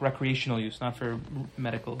like recreational use, not for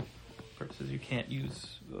medical purposes. You can't use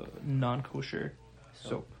non-kosher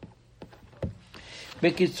soap.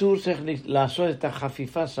 בקיצור צריך לעשות את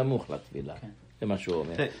החפיפה סמוך לטבילה. זה מה שהוא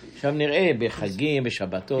אומר. עכשיו נראה בחגים,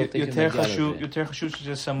 בשבתות. יותר חשוב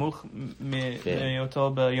שזה סמוך מאותו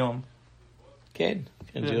ביום. כן.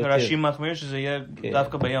 רש"י מחמיר שזה יהיה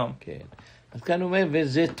דווקא ביום. כן. אז כאן הוא אומר,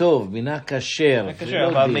 וזה טוב, מנהג כשר.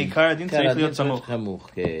 אבל מעיקר הדין צריך להיות סמוך.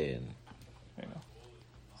 כן.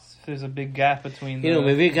 There's a big gap between הנה הוא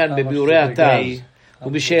מביא כאן בביאורי התז.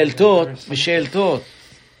 ובשאלתות.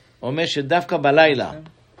 הוא אומר שדווקא בלילה,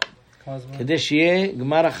 כדי שיהיה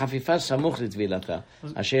גמר החפיפה סמוך לטבילתה.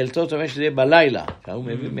 השאלתות אומר שזה יהיה בלילה, שהוא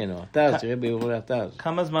מביא ממנו. התז, תראה ביאורי התז.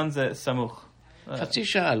 כמה זמן זה סמוך? חצי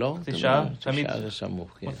שעה, לא? חצי שעה? חצי שעה זה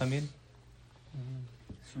סמוך, כן. תמיד?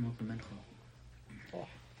 סמוך למנחה.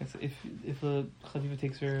 If a חפיפה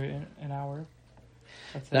takes her an hour.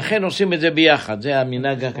 לכן עושים את זה ביחד, זה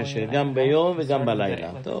המנהג הקשה, גם ביום וגם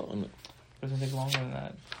בלילה. טוב.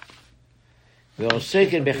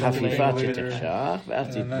 ועוסקת בחפיפה שתחשך,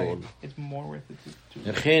 ואז תטבול.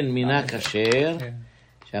 לכן מנהג כשר,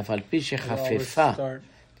 שאף על פי שחפיפה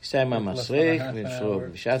תישא עם המסרק,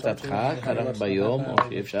 בשעת הדחק, הלך ביום, או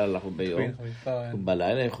שאי אפשר הלכו ביום,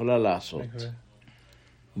 ובלילה יכולה לעשות.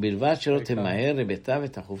 ובלבד שלא תמהר לביתה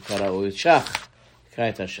ותחוף כראוי. שח, תקרא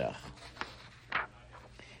את השח.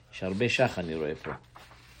 יש הרבה שח אני רואה פה.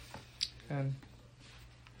 כן.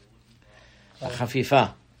 החפיפה.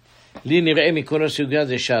 לי נראה מכל הסוגיה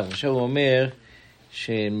זה שח. עכשיו הוא אומר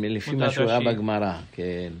שלפי מה שהוא ראה בגמרא.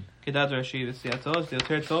 כן. כדעת רש"י וסייעתו, זה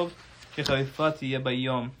יותר טוב שחפיפה תהיה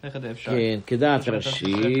ביום. איך זה אפשר? כן, כדעת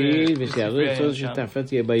רש"י וסייעתו שחפיפה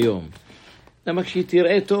תהיה ביום. למה כשהיא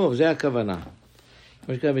תראה טוב, זה הכוונה.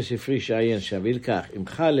 כמו שכתב בספרי שעיין שביל כך, אם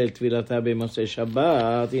חלל טבילתה במוצאי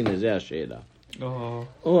שבת, הנה זה השאלה.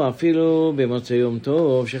 או אפילו במוצאי יום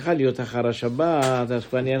טוב, שחל להיות אחר השבת, אז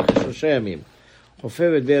כבר נהיה לך 3 ימים.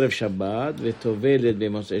 חופבת בערב שבת וטובלת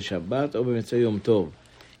במוצאי שבת או במוצאי יום טוב.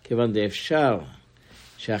 כיוון אפשר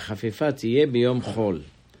שהחפיפה תהיה ביום חול.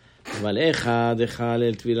 אבל אחד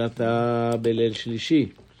חלל טבילתה בליל שלישי,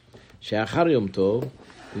 שאחר יום טוב,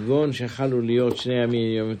 כגון שחלו להיות 2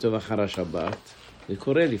 ימים יום טוב אחר השבת, זה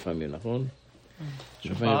קורה לפעמים, נכון?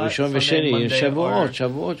 ראשון ושני,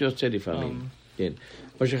 שבועות יוצא לפעמים. כן.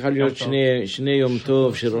 או שחל להיות 2 יום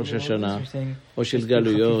טוב של ראש השנה, או של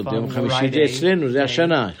גלויות, יום חמישי, זה אצלנו, זה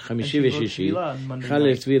השנה, 5 ו-6,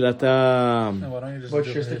 חל טבילתה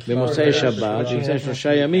במוצאי שבת, זה 3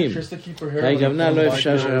 ימים. גמנה לא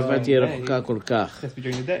אפשר שהשבת תהיה רחוקה כל כך.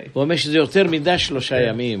 הוא אומר שזה יותר מדי 3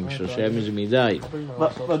 ימים, 3 ימים זה מדי.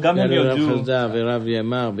 גם הם יודעו. ורב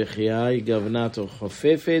יאמר, בחיי גבנה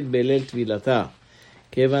חופפת בליל טבילתה.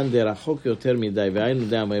 כיוון דרחוק יותר מדי, והיינו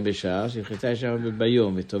דאמרי בשעה, שהלכתה אישה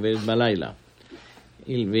ביום וטובלת בלילה.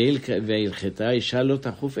 והלכתה אישה לא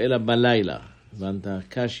תחוף אלא בלילה. הבנת?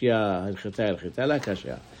 קשיא, הלכתה לה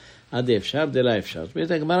קשיא. עד אפשר, דלה אפשר. זאת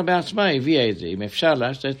אומרת, הגמרא בעצמה הביאה את זה. אם אפשר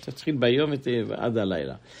לה, שתתחיל ביום עד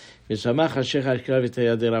הלילה. ושמח השייך הקרב את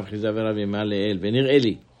היד רב חיזה ורב ימה לאל. ונראה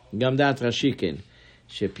לי, גם דעת רש"י כן,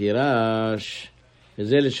 שפירש...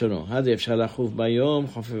 וזה לשונו, עד אפשר לחוף ביום,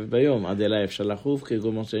 חופף ביום, עד אלה אפשר לחוף,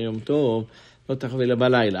 כגון מוצא יום טוב, לא תחוף אלא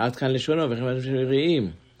בלילה. עד כאן לשונו, וכן מה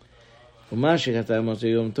שראיים. ומה שכתב מוצא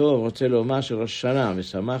יום טוב, רוצה לומר של ראש שנה,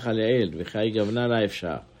 ושמח על האל, וכי גבנה לה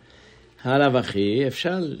אפשר. הלאה וכי,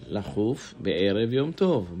 אפשר לחוף בערב יום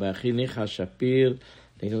טוב. באחי ניחא שפיר,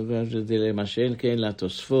 למשל כן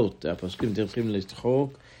לתוספות, הפוסקים צריכים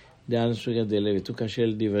לצחוק, דען סוגיה דלה, ותוקה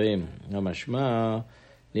של דבריהם. המשמע,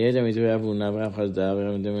 לידע מדברי אבונה ורב חסדה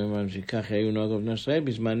ורב מדמם שכך היו נוהגו בני ישראל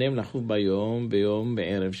בזמנם לחוף ביום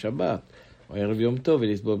בערב שבת או ערב יום טוב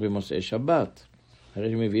ולסבור במוצאי שבת.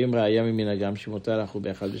 הרי שמביאים ראיה ממנהגם שמותר לחוף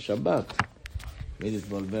באחד בשבת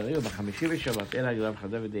ולסבור בריאו בחמישי בשבת אלא גרב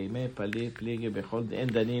חסדה ודיימי פליגי בכל אין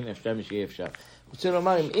דנים אפשר משאי אפשר. רוצה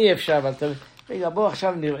לומר אם אי אפשר אבל רגע בוא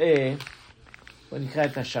עכשיו נראה בוא נקרא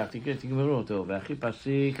את השח תגמרו אותו והכי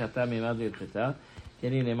פסיק אתה מימד והלכתה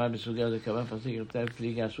יני נאמר בסוגיה זה כמה פסיק רצה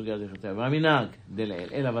פליגה הסוגיה זה חטא והמנהג דלאל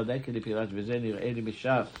אלא ודאי כדי פירש וזה נראה לי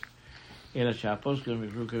בשח אלא שהפוסקים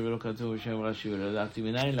יפלו ולא כתוב בשם רש"י ולא ידעתי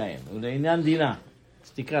מניין להם ולעניין דינה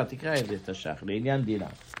תקרא את זה את השח לעניין דינה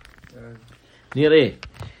נראה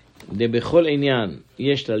בכל עניין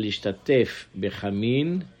יש לה להשתתף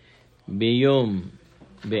בחמין ביום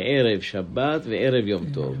בערב שבת וערב יום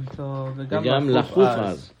טוב וגם לחוף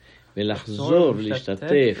אז ולחזור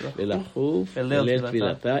להשתתף ולחוף בליל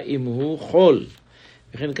טבילתה אם הוא חול.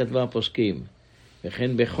 וכן כתבה הפוסקים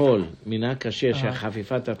וכן בחול מנהג קשה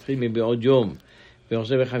שהחפיפה תתחיל מבעוד יום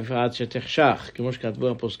ועושה בחפיפה עד שתחשך כמו שכתבו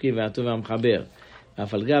הפוסקים והטוב והמחבר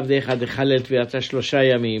אף על גב דרך דחלל טבילתה 3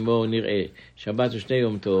 ימים בואו נראה שבת ו2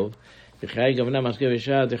 יום טוב וחיי גבנה מזכיר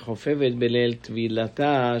בשעה דחופבת בליל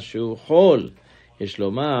טבילתה שהוא חול יש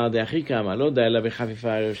לומר דאחי כמה לא די אלא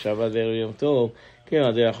בחפיפה ערב שבת וערב יום טוב כן,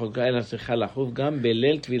 אלא צריכה לחוף גם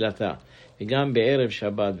בליל טבילתה וגם בערב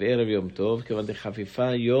שבת וערב יום טוב כיוון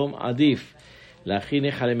דחפיפה יום עדיף להכין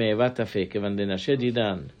לך למאהבת תפה כיוון דנשי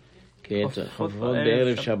דידן כן, חופפות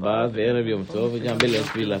בערב שבת וערב יום טוב וגם בליל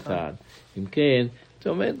טבילתה אם כן, זאת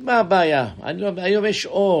אומרת, מה הבעיה?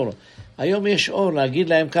 היום יש אור להגיד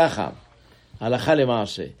להם ככה הלכה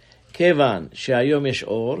למעשה כיוון שהיום יש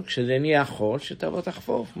אור כשזה נהיה חול שתבוא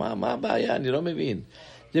תחפוף מה הבעיה? אני לא מבין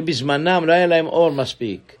זה בזמנם לא היה להם אור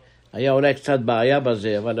מספיק. היה אולי קצת בעיה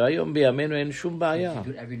בזה, אבל היום בימינו אין שום בעיה.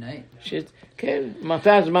 כן, מתי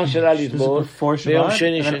הזמן שלה לטבול? ביום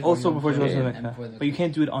שני. But you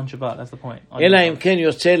can't do it on Shabbat, that's the point. אלא אם כן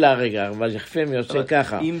יוצא לה רגע, אבל יחפם יוצא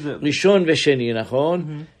ככה. ראשון ושני,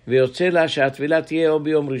 נכון? ויוצא לה שהטבילה תהיה או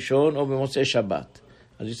ביום ראשון או במוצאי שבת.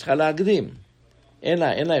 אז היא צריכה להקדים. אין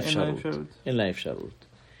לה אפשרות.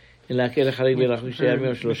 להקל לחלק בלחוש ימים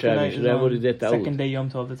או 3 ימים, שלא יבוא לידי טעות. Second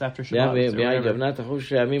day Yom Tov, that's after Shabbat. והגבנת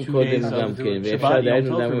החוש ימים קודם גם כן, ואפשר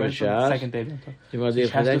דהיינו דם ובשעה,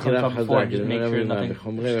 שמעדי חזק כרב חזק,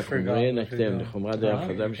 בחומרי וחומרי נקדם, לחומרה דרך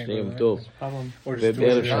חזק משנה יום טוב,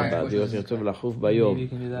 ובערב שבת, להיות יותר טוב לחוף ביום,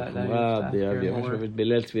 לחומרה דרך ביום שבת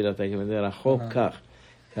בליל תפילתה, כמדי רחוק כך,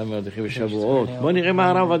 כמה מרדכי בשבועות. בוא נראה מה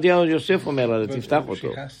הרב עובדיה יוסף אומר על זה, תפתח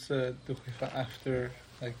אותו.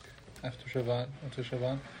 After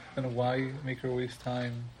Shabbat, then why make her waste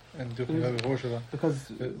time and do it before Shabbat? Because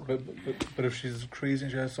but if she's crazy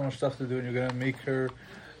and she has so much stuff to do, and you're gonna make her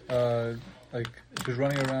like she's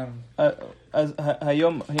running around. אז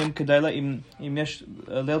היום כדאי לה אם יש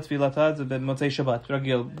ליל תפילתה זה במוצאי שבת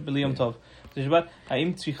רגיל בלי יום טוב. בשבת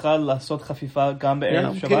האם צריכה לעשות חפיפה גם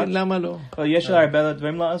בערב שבת? כן, למה לא? יש לה הרבה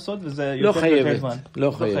דברים לעשות וזה יותר ויותר זמן.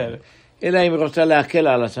 לא חייבת. אלא אם היא רוצה להקל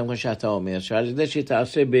על עצמה, כמו שאתה אומר, שעל ידי שהיא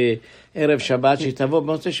תעשה בערב שבת, שהיא תבוא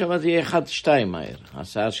במוצאי שבת, יהיה 1-2 מהר.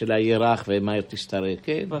 השיער שלה יהיה רך ומהר תסתרק,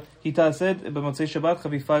 כן? היא תעשה במוצאי שבת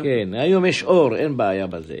חפיפה... כן, היום יש אור, אין בעיה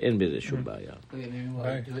בזה, אין בזה שום בעיה.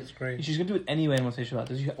 She's going to do it anyway in מוצאי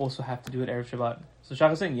שבת. Does she also have to do it ערב שבת? So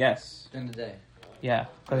Shaka is saying yes. During the day. Yeah,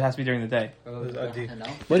 because it has to be during the day.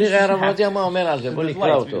 בוא נראה הרב עובדיה מה אומר על זה, בוא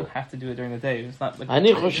נקרא אותו.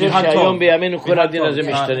 אני אני חושב שהיום בימינו כל הדין הזה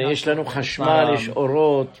משתנה, יש לנו חשמל, יש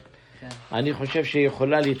אורות, אני חושב שהיא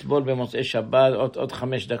יכולה לטבול במוצאי שבת עוד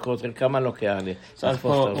 5 דקות, כמה לוקח לי?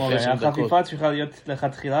 החפיפה צריכה להיות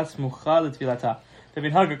לכתחילה סמוכה לתפילתה.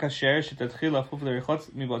 ומנהג הכשר שתתחיל לחוף לרחוץ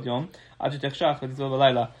מבעוד יום, עד שתחשך ותטבול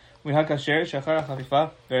בלילה. ומנהג הכשר שאחר החפיפה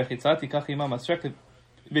ורחיצה תיקח עמה מסרק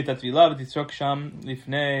בית הטבילה ותצרוק שם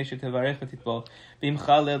לפני שתברך ותטבול. ואם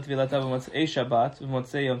חל ליל טבילתה במוצאי שבת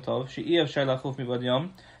ובמוצאי יום טוב, שאי אפשר לחוף מבעוד יום,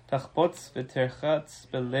 תחפוץ ותרחץ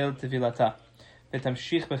בליל טבילתה,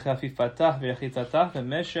 ותמשיך בחפיפתה ורחיצתה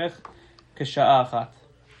במשך כשעה אחת.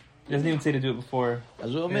 He doesn't even say to do it before.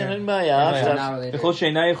 אז הוא אומר, אין בעיה. בכל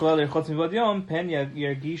שאינה יכולה לרחוץ מבעוד יום, פן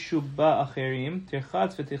ירגישו בה אחרים,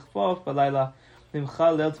 תרחץ ותכפוף בלילה. ואם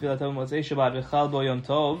חל ליל טבילתה במוצאי שבת וחל בו יום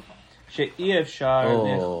טוב, שאי אפשר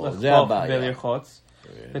לחפוף ולרחוץ,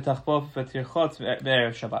 ותחפוף ותרחוץ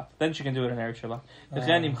בערב שבת. Then she can do it on ערב שבת.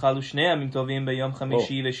 וכן אם חלו 2 ימים טובים ביום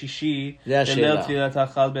חמישי ושישי, בליל תפילתה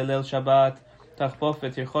חל בליל שבת, תחפוף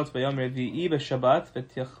ותרחוץ ביום רביעי בשבת,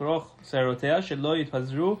 ותכרוך שערותיה שלא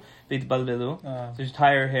יתפזרו ויתבלבלו. So just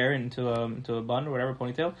tie her hair into a bun or whatever,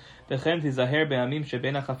 ponytail. וכן תיזהר בימים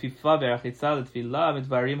שבין החפיפה והרחיצה לתפילה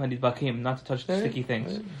ודברים הנדבקים, not to touch the sticky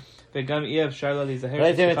things. וגם אי אפשר לה להיזהר.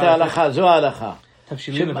 ראיתם את ההלכה, זו ההלכה.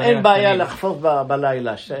 אין בעיה לחפוף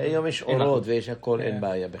בלילה, היום יש אורות ויש הכל, אין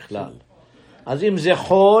בעיה בכלל. אז אם זה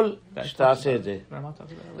חול, שתעשה את זה.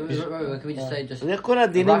 זה כל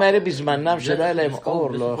הדינים האלה בזמנם שלא היה להם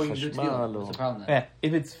אור, לא חשמל, לא. If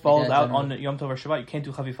it falls out on Yom Tov or Shabbat, you can't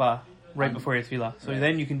do חפיפה right before your tefillah. So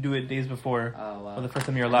then you can do it days before, or the first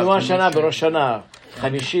time you're allowed. כמו השנה בראש שנה,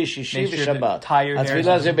 חמישי, שישי ושבת.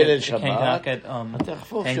 התפילה זה בליל שבת.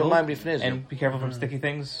 תחפוף יומיים לפני זה. And be careful from sticky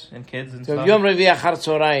things and kids and stuff. יום רביעי אחר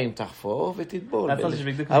צהריים תחפוף ותטבול.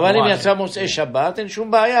 אבל אם יצא מוצאי שבת, אין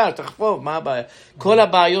שום בעיה, תחפוף, מה הבעיה? כל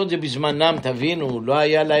הבעיות זה בזמנם, תבינו, לא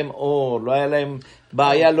היה להם אור, לא היה להם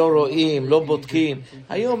בעיה, לא רואים, לא בודקים.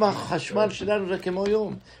 היום החשמל שלנו זה כמו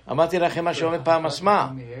יום. אמרתי לכם מה שאומר פעם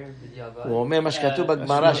אסמה. הוא אומר מה שכתוב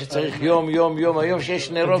בגמרא שצריך יום, יום, יום. היום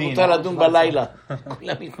שיש נרות מותר לדון בלילה.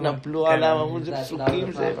 כולם התנפלו עליו, אמרו זה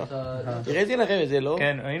פסוקים זה. הראיתי לכם את זה, לא?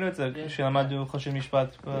 כן, ראינו את זה כשלמדנו חושן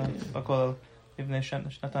משפט בכל לפני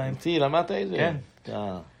שנתיים. למדת את זה? כן.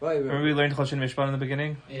 Remember we learned חושן משפט in the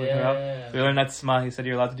beginning? We learned that Sma, he said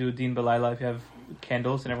you're allowed to do a din b'layla if you have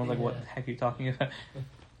candles, and everyone's like, what the heck are you talking about?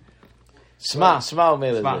 סמה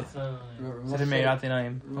אומר את זה. זה מאירת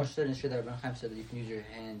עיניים. Rosh Hashanah that Rabban Chaim said that you can use your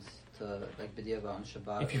hands to like Deah on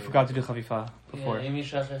Shabbat. If you forgot to do חפיפה before. אם היא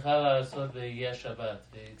שכחה לעשות ויהיה שבת,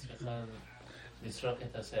 והיא צריכה לסרוק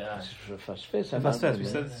את השיער.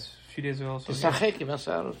 פספס, few days ago. תשחק עם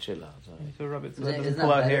השערות שלה. Isn't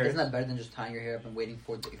that better than just tying your hair up and waiting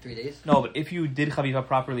for 3 days? No, but if you did Chafifa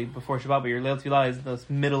properly before Shabbat, but your Leil Tfilah is the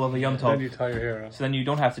middle of a Yom Tov, then you tie your hair up. So then you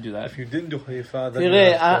don't have to do that. If you didn't do Chafifa, then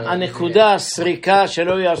תראה, הנקודה הסריקה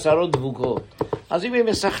שלא יהיו השערות דבוקות. אז אם היא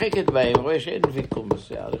משחקת בהם, רואה שאין דביקות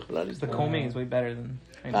בשיער, יכולה The combing is way better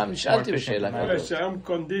than... פעם נשאלתי בשאלה. some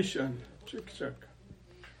condition. Check.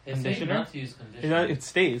 Conditioner? It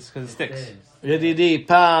stays, because it sticks. ידידי,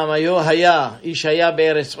 פעם איש היה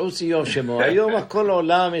בארץ עוץ יום שמו, היום הכל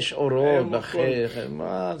עולם יש אורות,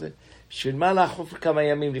 מה זה? בשביל מה לאכוף כמה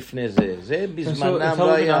ימים לפני זה? זה בזמנם So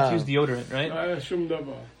לא not היה... to use deodorant, right? לא היה שום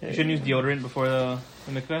דבר. You shouldn't use deodorant before the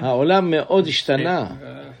mikveh? העולם מאוד השתנה.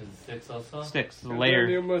 Sticks, the אני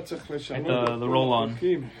layer. אומר צריך לשנות. the roll on.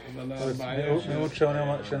 אבל הבעיה מאוד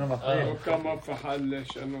שאינו מחליט. לא קם אף אחד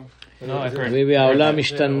לשנות. No, I've heard. והעולם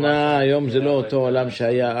השתנה, היום זה לא אותו עולם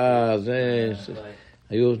שהיה אז.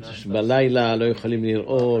 היו בלילה, לא יכולים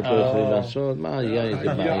לראות, לא יכולים לעשות. מה היה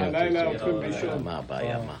איזה בעיה? הלילה הולכים לישון. מה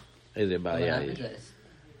הבעיה? מה? איזה בעיה יש?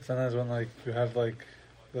 Sometimes when like you have like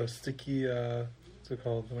the sticky, what's it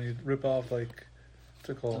called? When you rip off like, what's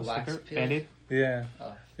it called? Wax peel? Band-Aid? Yeah.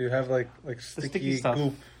 Oh. You have like sticky sticky stuff.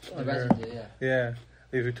 goop. The on your- residue, yeah.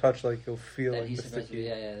 Yeah. If you touch, like you'll feel The like the adhesive residue, sticky.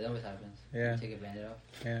 yeah, that always happens. Yeah. You take a bandit off.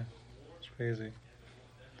 Yeah. It's crazy.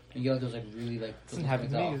 And you have those like really like Doesn't happen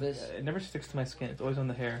to the me. office. It never sticks to my skin. It's always on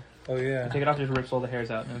the hair. Oh yeah. I take it off, it just rips all the hairs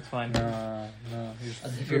out, and it's fine. No. You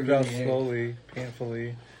As if just you're rip it out really hairy. slowly, painfully,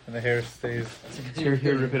 and the hair stays. So you're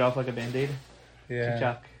here, rip it off like a Band-Aid? Yeah.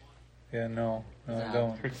 Chuck. Yeah. No, I Nah.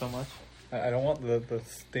 don't. Hurts so much. I don't want the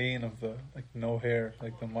stain of the like no hair,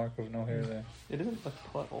 like the mark of no hair there. It doesn't like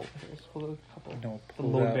pull out all the hairs. Pull out a couple. No, The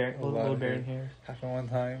pulled load out bearing, a lot load of bearing hair. hair. Happened one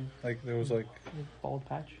time, like there was like, Bald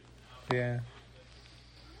patch. yeah.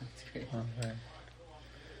 That's great. Okay.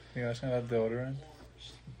 You asking about deodorant?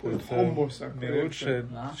 פות חומוס. Miut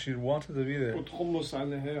she wanted to be there. פות חומוס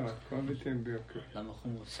על ההר. כבר ניתן ביוקר. למה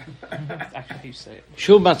חומוס? That's actually how you say it.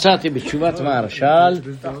 שוב מצאתי בתשובת מהרש"ל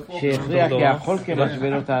שהכריח יאכול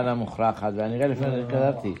כמשווה אותה על המוכרחת, ואני רואה לפני זה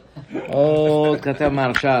כתבתי עוד כתב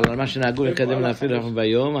מהרש"ל על מה שנהגו לקדם להפעיל לחוף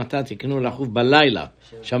ביום, אתה תקנו לחוף בלילה.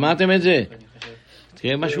 שמעתם את זה?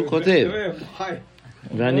 תראה מה שהוא כותב.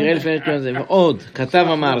 ואני רואה לפני זה עוד כתב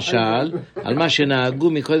המהרש"ל על מה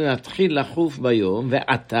שנהגו מקודם להתחיל לחוף ביום,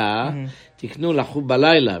 ועתה תקנו לחוף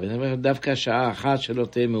בלילה, ודווקא שעה אחת שלא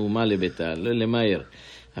תהיה מהומה לביתה, לא למהר.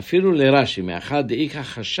 אפילו לרש"י, מאחד דאיכא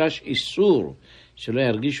חשש איסור שלא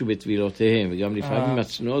ירגישו בטבילותיהם, וגם לפעמים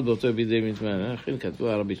הצנועות באותו בידי מתמנה. לכן כתבו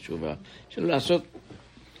הרבי תשובה, שלא לעשות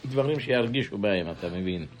דברים שירגישו בהם, אתה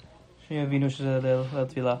מבין? שיבינו שזה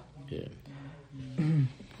לתפילה. כן.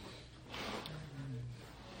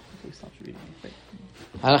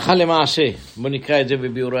 הלכה למעשה, בוא נקרא את זה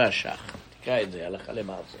בביאורי השח. תקרא את זה, הלכה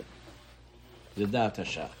למעשה. זה דעת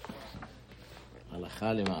השח.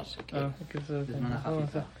 הלכה למעשה, כן. בזמן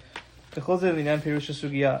החפיפה. בכל זה לעניין פירוש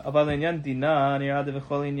הסוגיה, אבל לעניין דינה נראה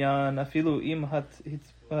בכל עניין, אפילו אם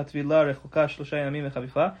הטבילה רחוקה 3 ימים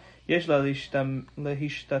מחפיפה, יש לה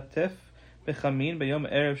להשתתף בחמין ביום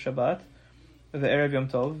ערב שבת וערב יום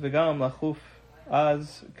טוב, וגם לחוף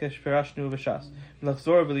אז כשפירשנו בש"ס,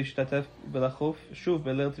 לחזור ולהשתתף בלחוף שוב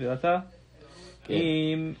בליל טבילתה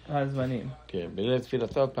עם הזמנים. כן, בליל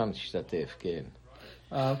תפילתה עוד פעם תשתתף, כן.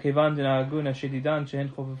 כיוון דנהגו נשדידן שהן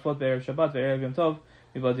חופפות בערב שבת וערב יום טוב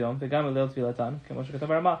מבעוד יום, וגם בליל טבילתן, כמו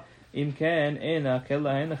שכתב הרמ"א, אם כן אין הקל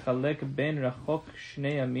להן לחלק בין רחוק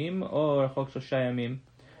 2 ימים או רחוק 3 ימים,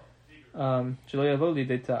 שלא יבוא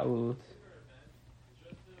לידי טעות.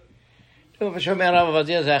 טוב, ושומע הרב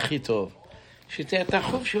עובדיה זה הכי טוב.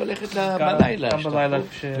 שתחוף שהולכת בלילה. גם בלילה.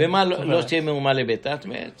 ומה לא תהיה מהומה לביתה, את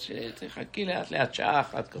אומרת, שתחכי לאט לאט שעה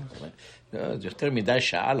אחת. זה יותר מדי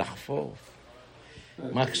שעה לחפור.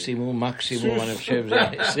 מקסימום, אני חושב, זה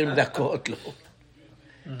 20 דקות, לא.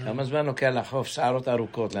 כמה זמן לוקח לחוף שערות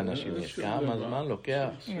ארוכות לאנשים? כמה זמן לוקח?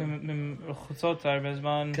 רחוצות הרבה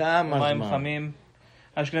זמן, כמה מים זמן? חמים.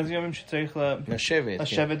 האשכנזים אומרים שצריך לשבת.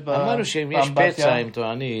 לשבת אמרנו שאם יש פצע, הם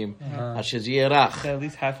טוענים, אז שזה יהיה רך. at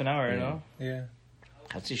least half an hour, no? Yeah.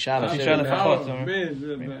 חצי שעה חצי שעה לשבת. לפחות.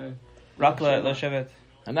 זה רק לשבת.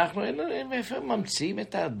 אנחנו איפה ממציאים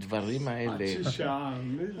את הדברים האלה? חצי שעה.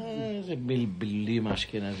 איזה בלבלים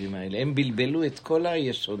האשכנזים האלה. הם בלבלו את כל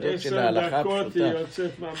היסודות של 10 ההלכה דקות היא הפשוטה.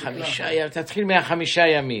 יוצאת מהמקלחת. תתחיל 5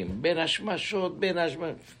 ימים. בין השמשות,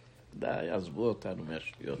 די, עזבו אותנו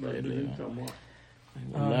מהשטויות האלה.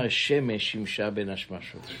 אולי שמש שימשה בין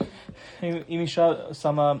השמשות. אם אישה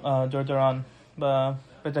שמה דורדורן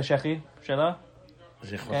בבית השחי שלה,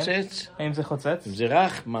 זה חוצץ? האם זה חוצץ? זה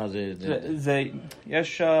רך? מה זה?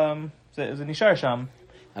 זה נשאר שם.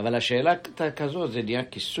 אבל השאלה כזאת, זה נהיה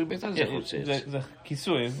כיסוי בטח זה חוצץ. זה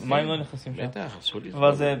כיסוי, מים לא נכנסים שם. בטח, אסור לי.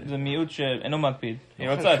 אבל זה מיעוט שאינו מקפיד. היא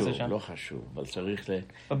רוצה את זה שם. לא חשוב, אבל צריך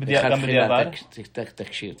גם בדיעבד?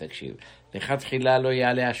 תקשיב. לכתחילה לא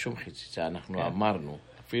יעלה שום חציצה, אנחנו אמרנו.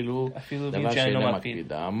 אפילו דבר שאינו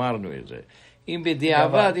מקפיד, אמרנו את זה. אם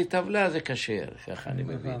בדיעבד היא טבלה זה כשר, ככה אני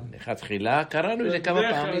מבין. לכתחילה קראנו את זה כמה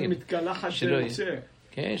פעמים. בדרך כלל מתקלחת שיוצא.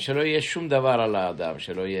 כן, שלא יהיה שום דבר על האדם,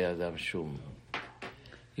 שלא יהיה אדם שום.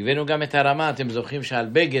 הבאנו גם את הרמה, אתם זוכרים שעל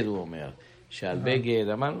בגד הוא אומר, שעל בגד,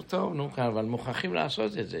 אמרנו טוב, נו כאן, אבל מוכרחים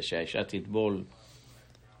לעשות את זה, שהאישה תטבול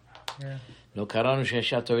לא קראנו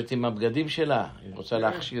שהאישה טובעת עם הבגדים שלה, היא רוצה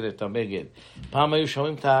להכשיר את הבגד. פעם היו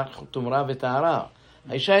שומעים את התומרה ואת הערה.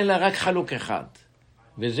 האישה אין לה רק חלוק אחד,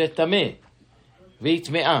 וזה טמא, והיא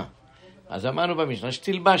טמאה. אז אמרנו במשנה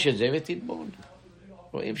שתלבש את זה ותטבול.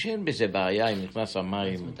 רואים שאין בזה בעיה אם נכנס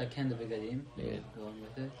המים. אז מתקן את הבגדים.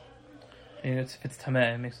 It's טמא,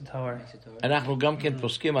 it makes it tahor. אנחנו גם כן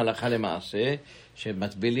פוסקים הלכה למעשה,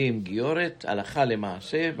 שמטבילים גיורת, הלכה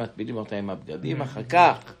למעשה, מטבילים אותה עם הבגדים, אחר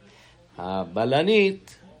כך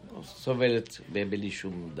הבלנית סובלת בלי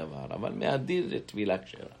שום דבר, אבל מהדין זה טבילה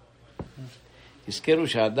כשרה. תזכרו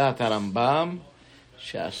שהדעת הרמב"ם,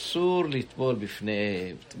 שאסור לטבול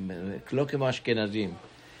בפני, לא כמו אשכנזים.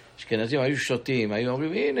 אשכנזים היו שותים, היו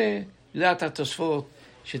אומרים, הנה, דעת התוספות,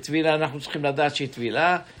 שטבילה, אנחנו צריכים לדעת שהיא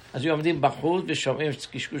טבילה, אז הם עומדים בחוץ ושומעים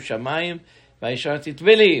קשקוש שמיים, והאישה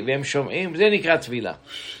תטבלי, והם שומעים, זה נקרא טבילה.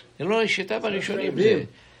 זה לא שיטה בראשונים, זה,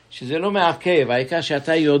 שזה לא מעכב, העיקר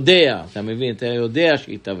שאתה יודע, אתה מבין, אתה יודע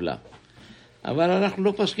שהיא טבלה. אבל אנחנו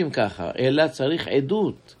לא פוסקים ככה, אלא צריך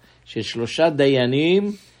עדות של 3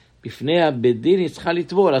 דיינים, בפני הבית דין היא צריכה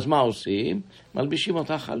לטבול, אז מה עושים? מלבישים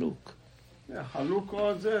אותה חלוק. החלוק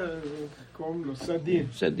הזה, קוראים לו סדין.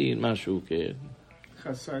 סדין, משהו, כן.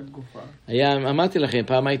 חסד גופה. אמרתי לכם,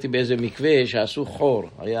 פעם הייתי באיזה מקווה שעשו חור,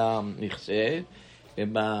 היה מכסה,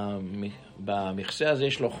 ובמכסה הזה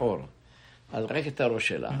יש לו חור. אז רק את הראש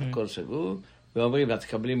שלה, הכל סגור, ואומרים לה,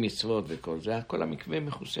 תקבלים מצוות וכל זה, כל המקווה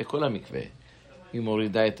מכוסה, כל המקווה. היא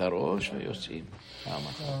מורידה את הראש ויוצאים. פעם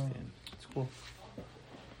אחת, כן.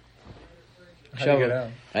 עכשיו,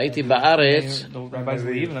 הייתי בארץ,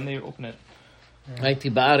 הייתי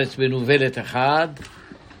בארץ בנובלת אחד,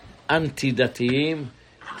 אנטי דתיים,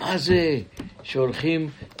 מה זה? שהולכים,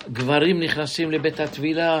 גברים נכנסים לבית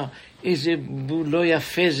הטבילה, איזה לא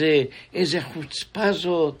יפה זה, איזה חוצפה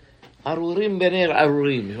זאת, ארורים בנר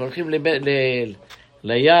ארורים, שהולכים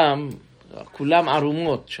לים, כולם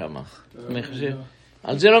ערומות שם.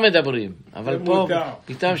 על זה לא מדברים, אבל פה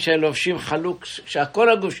פתאום שלובשים חלוק, שהכל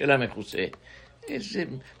הגוף שלה מכוסה. איזה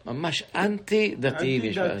ממש אנטי דתיים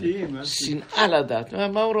יש להם. שנאה לדת.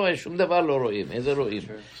 מה הוא רואה? שום דבר לא רואים. איזה רואים?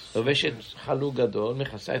 לובשת חלוק גדול,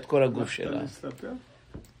 מכסה את כל הגוף שלה.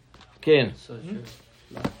 כן.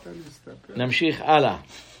 נמשיך הלאה.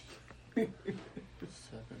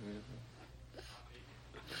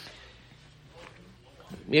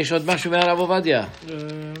 יש עוד משהו מהרב עובדיה?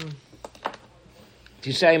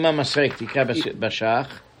 תיסע עם המסרק, תקרא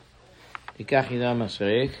בשח. תיקח עם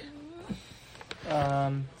המסרק.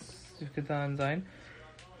 סעיף קטן זין.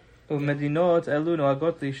 ומדינות אלו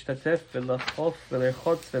נוהגות להשתתף ולחוף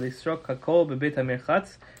ולרחוץ ולסרוק הכל בבית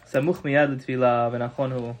המרחץ, סמוך מיד לטבילה,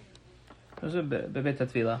 ונכון הוא. זה בבית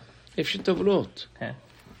הטבילה. איפה שטובלות. כן.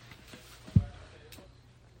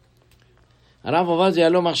 הרב עובדיה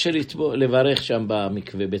לא מרשה לברך שם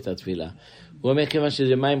במקווה בית הטבילה. הוא אומר כיוון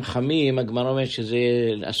שזה מים חמים, הגמרא אומרת שזה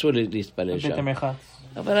אסור להתפלל שם. בבית המרחץ.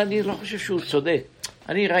 אבל אני לא חושב שהוא צודק.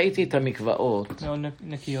 אני ראיתי את המקוואות. מאוד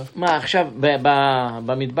נקיות. מה, עכשיו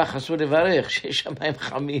במטבח אסור לברך, שיש שם מים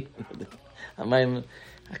חמים.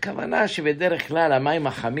 הכוונה שבדרך כלל המים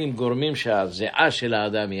החמים גורמים שהזיעה של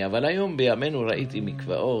האדם היא, אבל היום בימינו ראיתי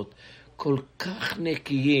מקוואות כל כך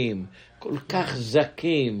נקיים, כל כך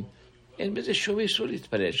זקים. אין בזה שום איסור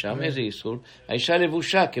להתפלל שם. איזה איסור? האישה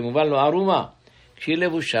לבושה, כמובן לא ערומה. כשהיא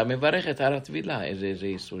לבושה, מברכת על הטבילה. איזה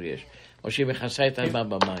איסור יש? או שהיא מכסה את המה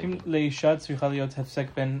במים. אם לאישה צריכה להיות הפסק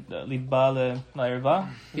בין ליבה לערווה?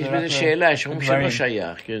 יש בזה שאלה, יש אומרים שלא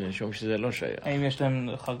שייך. כן, יש אומרים שזה לא שייך. האם יש להם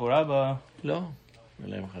חגורה ב... לא, אין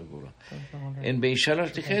להם חגורה. אין באישה לא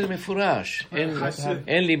תקרא, זה מפורש.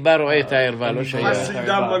 אין ליבה רואה את הערווה, לא שייך.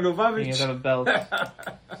 חסידה מלובביץ'.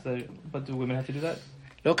 But do women have to do that?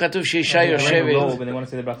 לא כתוב שאישה יושבת.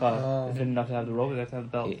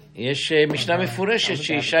 יש משנה מפורשת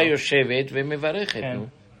שאישה יושבת ומברכת.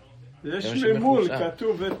 יש ממול,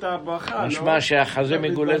 כתוב את הברכה. משמע שהחזה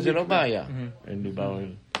מגולה זה לא בעיה.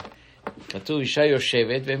 כתוב אישה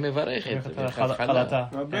יושבת ומברכת.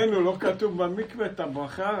 רבנו לא כתוב במקווה את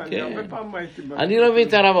הברכה. אני הרבה פעם הייתי במקווה. אני לא מבין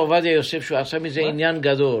את הרב עובדיה יוסף שהוא עשה מזה עניין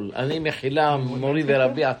גדול. אני מחילה מורי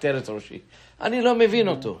ורבי עטרת ראשי. אני לא מבין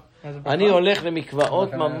אותו. אני הולך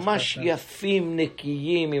למקוואות ממש יפים,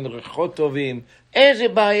 נקיים, עם ריחות טובים. איזה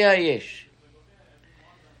בעיה יש?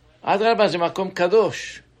 אדרבה, זה מקום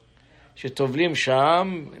קדוש, שטובלים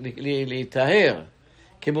שם להיטהר.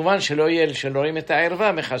 כמובן שלא רואים את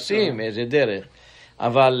הערווה, מכסים, איזה דרך.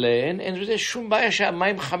 אבל אין בזה שום בעיה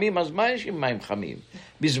שהמים חמים, אז מה יש עם מים חמים?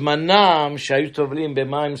 בזמנם שהיו טובלים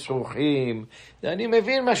במים סרוכים, אני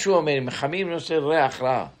מבין מה שהוא אומר, חמים נושא ריח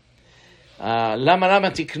רע. למה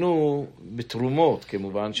תקנו בתרומות,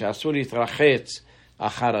 כמובן, שאסור להתרחץ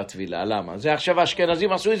אחר הטבילה. למה? זה עכשיו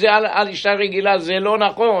האשכנזים עשו את זה על אישה רגילה, זה לא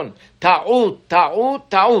נכון. טעות, טעות,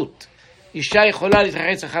 טעות. אישה יכולה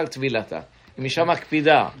להתרחץ אחר טבילתה. אם אישה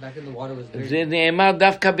מקפידה. זה נאמר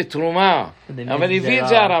דווקא בתרומה. אבל הביא את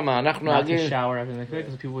זה הרמה. אנחנו נגיד...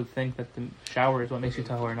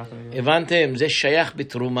 הבנתם? זה שייך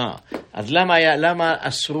בתרומה. אז למה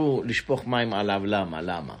אסרו לשפוך מים עליו?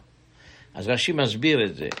 למה? אז רש"י מסביר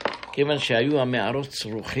את זה. כיוון שהיו המערות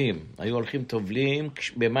צרוכים. היו הולכים טובלים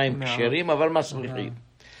במים כשרים אבל מסריחים.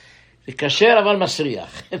 זה כשר אבל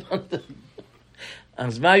מסריח.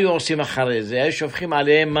 אז מה היו עושים אחרי זה? היו שופכים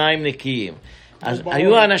עליהם מים נקיים. אז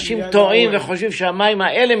היו אנשים טועים וחושבים שהמים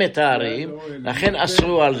האלה מתארים, לכן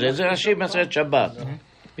אסרו על זה. זה רש"י במסכת שבת.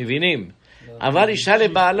 מבינים? אבל אישה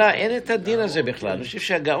לבעלה אין את הדין הזה בכלל. אני חושב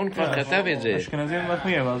שהגאון כבר כתב את זה. אשכנזים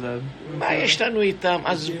מחמירים על זה. מה יש לנו איתם?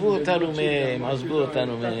 עזבו אותנו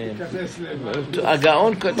מהם.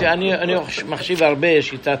 הגאון, אני מחשיב הרבה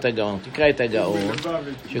שיטת הגאון. תקרא את הגאון,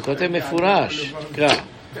 שכותב מפורש.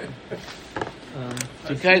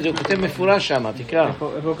 תקרא את זה, הוא כותב מפורש שם, תקרא.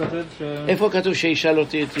 איפה כתוב שאישה לא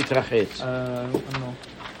תתרחץ?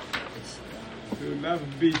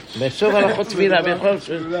 בסוף הלכות טבילה,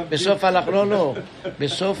 בסוף הלכות, לא,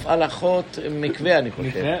 בסוף הלכות מקווה אני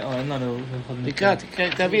חושב. תקרא,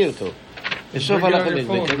 תביא אותו. בסוף הלכות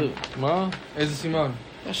מקווה, כתוב. מה? איזה סימן?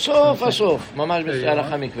 הסוף, ממש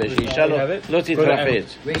בהלכה מקווה, שאישה לא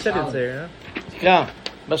תתרחץ. תקרא,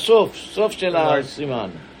 בסוף, סוף של הסימן.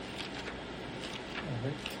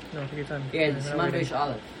 סימן ריש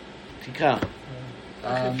א'. תקרא.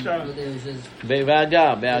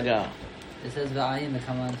 בהגה. It says ועיים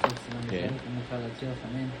וכמה סימן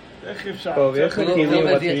חמין. איך אפשר? טוב, יש כלים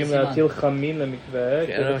מתאימים להטיל חמין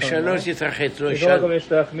למקווה. שלא תתרחץ, לא אישה. גם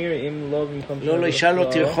יש להחמיר אם לא במקום... לא, אישה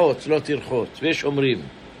לא תרחוץ, ויש אומרים.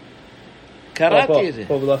 קראתי את זה.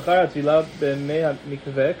 פה, ולאחר הטבילה במי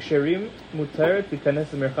המקווה, כשרים מותרת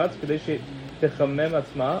להיכנס למרחץ כדי שתחמם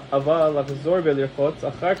עצמה, אבל לחזור ולרחוץ,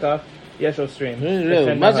 אחר כך יש אוסרים.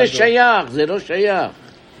 מה זה שייך? זה לא שייך.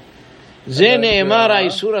 זה נאמר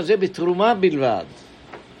האיסור הזה בתרומה בלבד.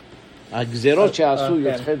 הגזרות שעשו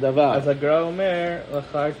יוצחי דבר. אז הגר"א אומר,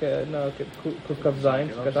 לאחר קכ"ז,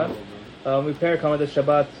 קטן, מפרק עמד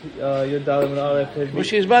השבת, י"ד א', כמו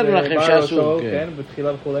שהסברנו לכם שעשו, כן,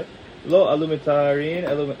 בתחילה וכו'. לא עלו מתארין,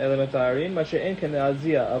 אלא מתארין, מה שאין כן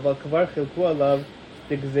להזיע, אבל כבר חילקו עליו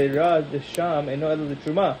לגזירה לשם, אינו אלא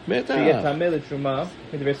לתרומה. שיהיה טמא לתרומה,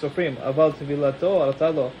 מדברי סופרים, אבל טבילתו עלתה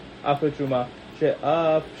לו אף לתרומה.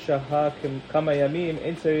 שאף שהה כמה ימים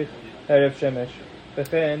אין צריך ערב שמש,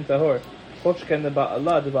 וכן טהור. כל שכן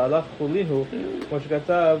לבעלה חולין הוא, כמו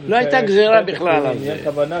שכתב... לא הייתה גזירה בכלל על זה.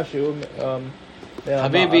 הכוונה שהוא...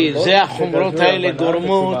 חביבי, זה החומרות האלה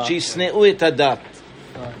גורמות שישנאו את הדת.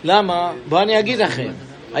 למה? בואו אני אגיד לכם.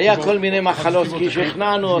 היה כל מיני מחלות, כי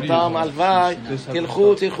שכנענו אותם, הלוואי,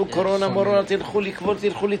 תלכו קורונה, מורונה, תלכו לקבור,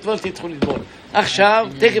 תלכו לטבול. עכשיו,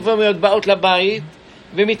 תקף המיות באות לבית,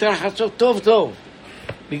 ומתרחצות טוב,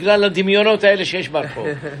 בגלל הדמיונות האלה שיש ברחוב.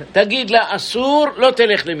 תגיד לה, אסור, לא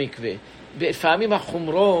תלך למקווה. לפעמים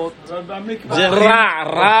החומרות, זה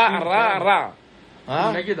רע.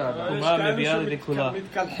 נגד החומה מביאה לידי כולה.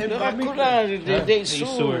 לא רק כולה, לידי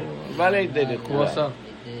איסור, אבל לידי כולה.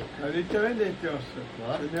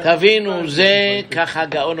 תבינו, זה ככה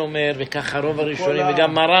הגאון אומר, וככה רוב הראשונים,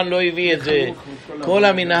 וגם מרן לא הביא את זה. כל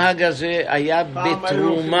המנהג הזה היה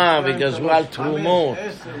בתרומה, וגזרו על תרומות,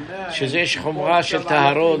 שזה יש חומרה של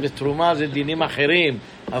טהרות, ותרומה זה דינים אחרים.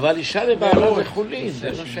 אבל אישה לבעלה זה חולין, זה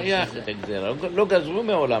לא שייך את הגזרה, לא גזרו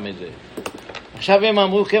מעולם את זה. עכשיו הם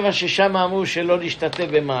אמרו, כיוון ששם אמרו שלא להשתתף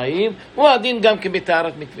במים, הוא הדין גם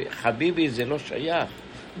כבטהרת מקווה. חביבי, זה לא שייך.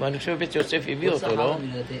 ואני חושב בית יוסף הביא אותו, לא?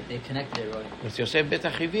 בית יוסף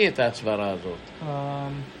בטח הביא את ההצברה הזאת.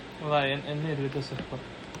 אולי, אין לי בית יוסף פה.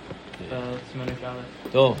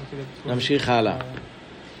 טוב, נמשיך הלאה.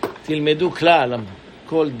 תלמדו כלל,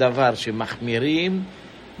 כל דבר שמחמירים,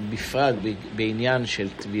 בפרט בעניין של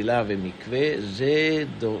טבילה ומקווה, זה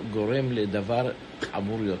גורם לדבר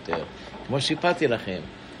חמור יותר. כמו שסיפרתי לכם,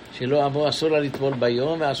 שלא אמרו אסור לה לטבול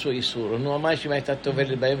ביום ועשו איסור. נו, מה שאם הייתה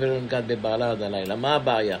טובלת ביום ולא נגעת בבעלה עד הלילה? מה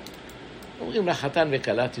הבעיה? אומרים לחתן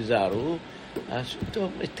וכלה תיזהרו, אז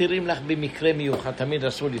טוב, תירים לך במקרה מיוחד, תמיד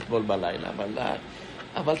אסור לטבול בלילה,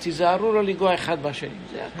 אבל תיזהרו לא לגוע אחד בשני,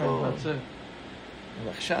 זה הכל.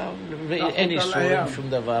 ועכשיו אין איסורים, שום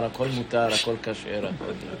דבר, הכל מותר, הכל כשר,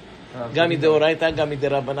 גם מדאורייתא, גם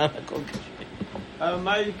מדרבנן, הכל כשר.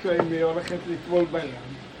 מה יקרה אם היא הולכת לטבול בים?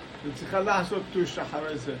 היא צריכה לעשות טוש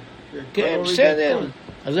אחרי זה. כן, בסדר.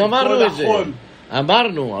 אז אמרנו את זה.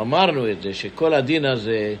 אמרנו את זה, שכל הדין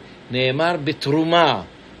הזה נאמר בתרומה,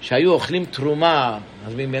 שהיו אוכלים תרומה,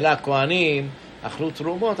 אז ממילא הכהנים אכלו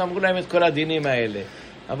תרומות, אמרו להם את כל הדינים האלה.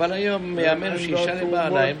 אבל היום יאמר שאישה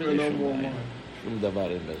לבעלה, אין בזה שום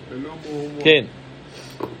דבר, אין בזה. כן.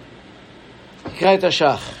 תקרא את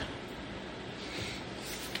השח.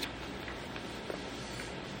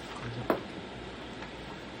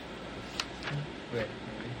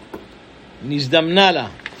 נזדמנה לה.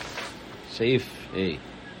 סעיף A.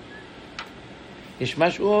 יש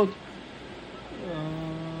משהו עוד?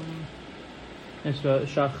 יש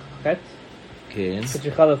שח חץ. כן.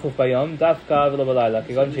 שצריכה לחוף ביום, דווקא ולא בלילה,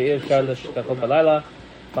 כגון שאי אפשר לחוף בלילה,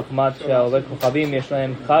 מחמת שהעובד כוכבים יש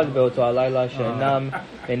להם חג באותו הלילה שאינם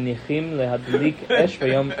מניחים להדליק אש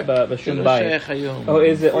ביום בשום בית. או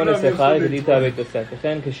איזה אונס אחד גדית בית יוסף.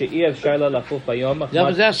 לכן כשאי אפשר לה לחוף ביום,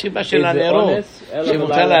 גם זה הסיבה של הנרות,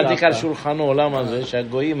 שמותר להדליק על שולחנו עולם הזה,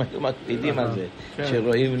 שהגויים היו מקפידים על זה,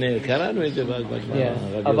 שרואים נר. קראנו את זה בגמרא.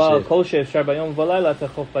 אבל כל שאפשר ביום ובלילה,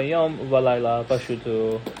 תחוף ביום ובלילה פשוט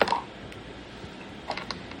הוא...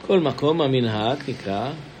 כל מקום המנהג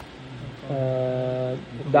נקרא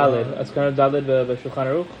דלת, אז קראנו דלת בשולחן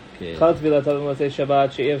ערוך. חל טבילתה במוצאי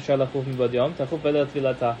שבת שאי אפשר לחוף מבעוד יום, תחוף בליל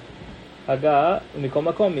טבילתה. הגה מכל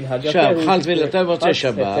מקום מנהג יפה הוא חל טבילתה במוצאי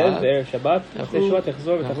שבת, בערב שבת, מוצאי שבת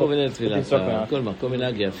תחזור תחוף בליל טבילתה. כל מקום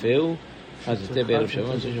מנהג יפה הוא אז תתה בערב שבת,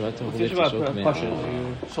 מוצאי שבת תחוף בליל טבילתה.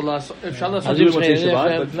 אפשר לעשות במוצאי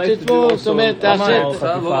שבת, זאת אומרת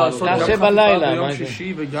תעשה בלילה. ביום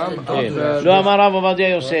שישי וגם לא אמר רב עובדיה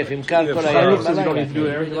יוסף, אם קל כל היום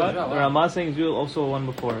Rama saying do also one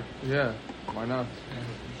before. Yeah, why not?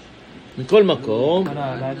 מכל מקום,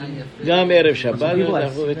 גם ערב שבת,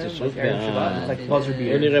 אנחנו ותסרוק בוא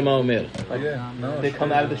נראה מה אומר. They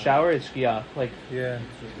come out of the shower, it's shkia. Like, yeah.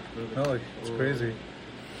 No, like, it's crazy.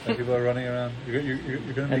 Like people are running around. You're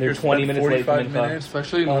going to and make they're 20 minutes late from mincha.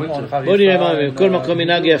 Especially in the winter. בוא נראה מה אומר, כל מקום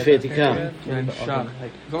מנהג יפה, תיקח. כן, שח.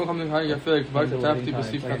 כל מקום מנהג יפה, כבר כתבתי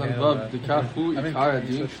בסעיף קטן ו' דקה הוא עיקר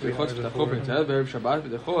הדין שתלכות ותחוב בצל בערב שבת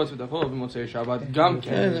ותחוב במוצאי שבת גם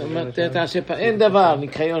כן. תעשה אין דבר,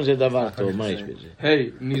 ניקיון זה דבר טוב, מה יש בזה? היי,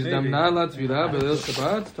 נזדמנה לה טבילה בליל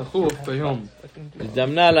שבת, תחוף ביום.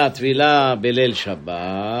 נזדמנה לה טבילה בליל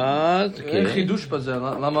שבת. אין חידוש בזה,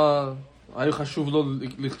 למה... היה חשוב לו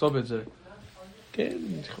לכתוב את זה. כן,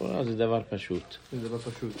 לכאורה זה דבר פשוט. זה דבר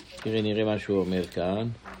פשוט. נראה מה שהוא אומר כאן.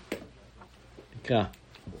 נקרא.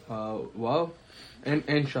 וואו,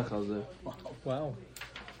 אין שח על זה. וואו.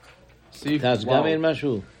 תז גם אין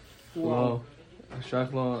משהו? וואו. השח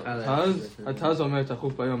לא... התז אומר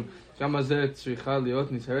תחוף ביום. גם הזה צריכה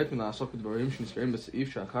להיות נזהרת מלעסוק בדברים שנזכרים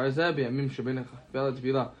בסעיף שאחר זה בימים שבין החפיפה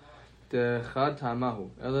לטבילה. אחד טעמה הוא,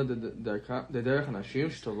 אלא דרך אנשים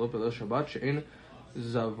שטבלו בליל שבת שאין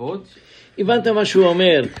זבות. הבנת מה שהוא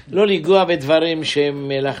אומר, לא לגוע בדברים שהם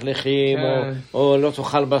מלכלכים או לא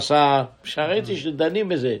תאכל בשר. שראיתי שדנים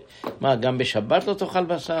בזה. מה, גם בשבת לא תאכל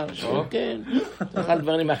בשר? כן, תאכל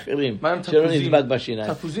דברים אחרים, שלא נדבק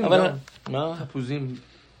בשיניים. תפוזים גם. מה? תפוזים,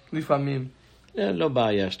 לפעמים. לא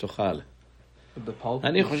בעיה שתאכל.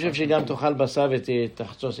 אני חושב שגם תאכל בשר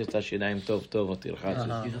ותחצוץ את השיניים טוב טוב או תרחץ.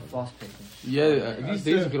 Yeah, these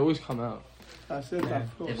days it could always come out.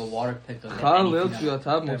 חל ליל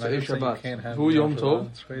תפילתה במוצאי שבת, והוא יום טוב.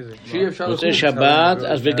 מוצאי שבת,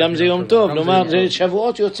 אז וגם זה יום טוב, כלומר זה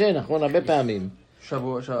שבועות יוצא, נכון? הרבה פעמים.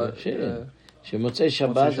 שמוצאי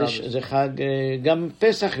שבת זה חג, גם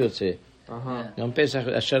פסח יוצא. גם פסח,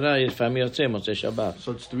 השנה לפעמים יוצא מוצאי שבת. So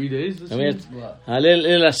it's 3 days? זאת אומרת,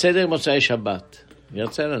 ליל הסדר מוצאי שבת.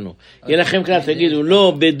 יוצא לנו. יהיה לכם כלל, תגידו,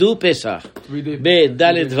 לא בדו פסח,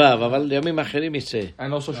 בדלת ו', אבל ימים אחרים יצא. And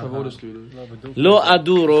also שבועות is 3 days. לא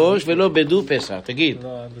עדו ראש ולא בדו פסח, תגיד.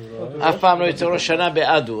 אף פעם לא יצא ראש שנה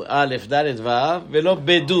בעדו, א', דלת ו', ולא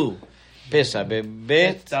בדו פסח,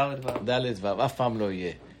 בבית, דלת ו', אף פעם לא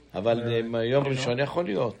יהיה. אבל יום ראשון יכול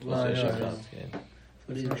להיות, מוצאי שבת, כן.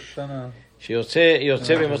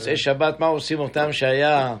 שיוצא במוצאי שבת, מה עושים אותם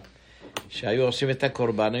שהיו עושים את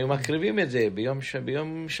הקורבן, היו מקריבים את זה,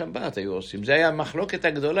 ביום שבת היו עושים. זה היה המחלוקת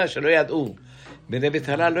הגדולה שלא ידעו. בני בית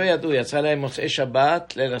הלל לא ידעו, יצא להם מוצאי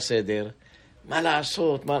שבת, ליל הסדר. מה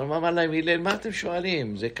לעשות? מה להם הלל? מה אתם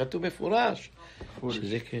שואלים? זה כתוב מפורש.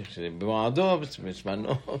 שזה במועדו,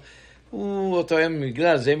 בזמנו. הוא אותו הם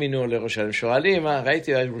בגלל זה מינו לירושלים. שואלים,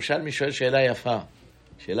 ראיתי, ירושלמי שואל שאלה יפה.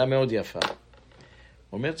 שאלה מאוד יפה.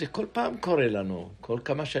 הוא אומר, זה כל פעם קורה לנו. כל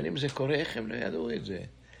כמה שנים זה קורה, איך הם לא ידעו את זה?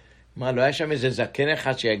 מה, לא היה שם איזה זקן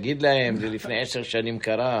אחד שיגיד להם, זה לפני 10 שנים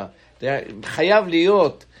קרה. חייב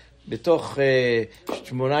להיות בתוך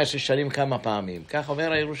 18 שנים כמה פעמים. כך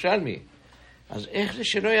אומר הירושלמי. אז איך זה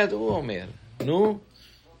שלא ידעו, הוא אומר? נו?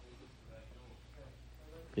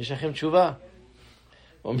 יש לכם תשובה?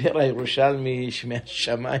 אומר הירושלמי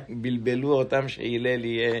מהשמיים בלבלו אותם שהילל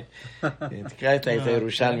יהיה. תקרא את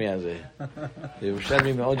הירושלמי הזה. זה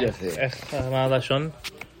ירושלמי מאוד יפה. איך, מה הלשון?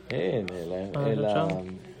 כן, אלא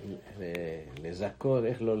לזכות,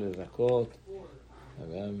 איך לא לזכות.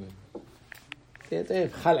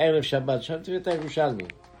 חל ערב שבת, שם תביא את הירושלמי.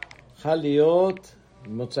 חל להיות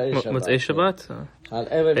מוצאי שבת. מוצאי שבת? חל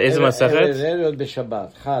ערב, באיזה מסכת? ערב להיות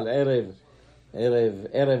בשבת. חל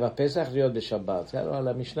ערב הפסח להיות בשבת. זה על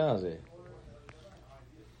המשנה הזה.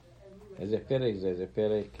 איזה פרק זה? זה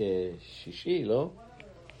פרק שישי, לא?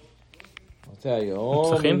 רוצה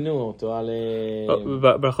היום, מינו אותו על...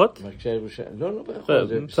 ברכות? לא ברכות.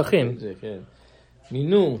 פסחים.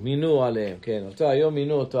 מינו עליהם, כן. אותו היום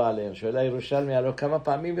מינו אותו עליהם. שואלה ירושלמי, הלוא כמה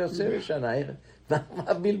פעמים יוצא בשנה?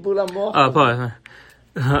 מה בלבול המוח?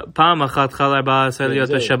 פעם אחת חל 14 להיות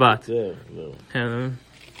בשבת. זהו.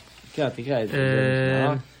 תקרא את זה.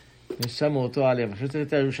 שמו אותו עליהם. פשוט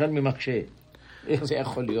את הירושלמי מקשה. איך זה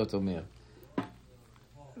יכול להיות, אומר?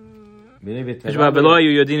 ולא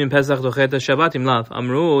היו יודעים אם פסח דוחה את השבת אם לאו.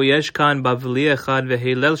 אמרו, יש כאן בבלי אחד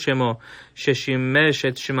והילל שמו ששימש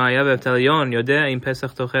את שמעיה ואבטליון יודע אם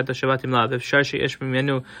פסח דוחה את השבת אם לאו. אפשר שיש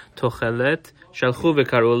ממנו תוחלת. שלחו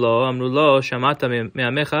וקראו לו, אמרו לו, שמעת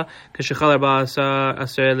מעמך כשחל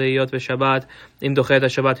 14 להיות בשבת אם דוחה את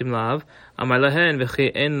השבת אם לאו. אמר להן, וכי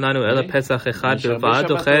אין לנו אלא פסח אחד בלבד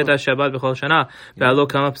דוחה את השבת בכל שנה. והלא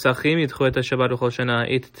כמה פסחים ידחו את השבת בכל שנה.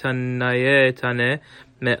 יתניה תנה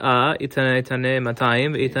 100, יתנה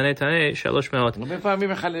 200, ויתנה 300. הרבה פעמים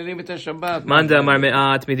מחללים את השבת. מאן דאמר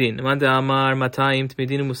 100 תמידין, מאן דאמר 200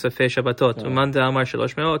 תמידין ומוספי שבתות, ומאן דאמר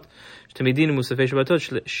 300 תמידין ומוספי שבתות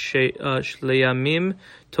של ימים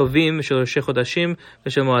טובים של ראשי חודשים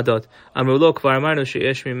ושל מועדות. אמרו לו, כבר אמרנו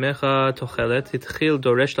שיש ממך תוחלת, התחיל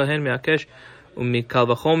דורש להן מהקש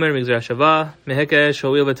ומקל וחומר, מגזרה שווה, מהקש,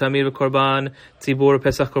 הועיל ותמיד בקורבן ציבור,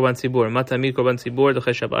 פסח קורבן ציבור. מה תמיד קורבן ציבור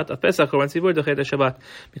דוחה שבת? הפסח קורבן ציבור דוחה את השבת.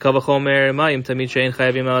 מקל וחומר, מה אם תמיד שאין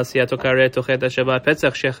חייבים על עשייתו כרת דוחה את השבת?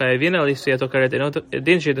 פסח שחייבים על עשייתו כרת אינו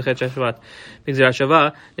דין שדוחה את השבת. מגזרה שווה,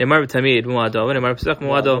 נאמר בתמיד במועדו, ונאמר בפסח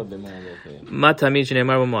במועדו. מה תמיד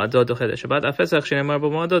שנאמר במועדו דוחה את השבת? הפסח שנאמר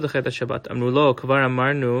במועדו דוחה את השבת. אמרו לו, כבר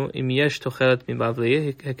אמרנו, אם יש תוחלת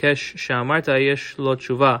מבבלי, הקש שאמרת יש לו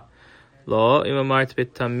תשובה. לא, אם אמרת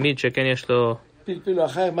בתמיד שכן יש לו... פלפלו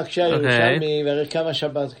אחר מקשה ירושלמי, והרי כמה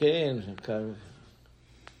שבת כן.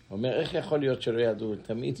 אומר, איך יכול להיות שלא ידעו?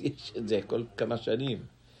 תמיד יש את זה כל כמה שנים.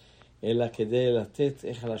 אלא כדי לתת,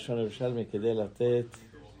 איך הלשון ירושלמי, כדי לתת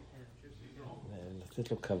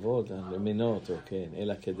לו כבוד, למינו אותו, כן.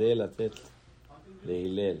 אלא כדי לתת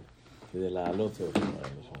להילל, כדי להעלות אותו.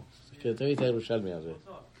 תראי את הירושלמי הזה.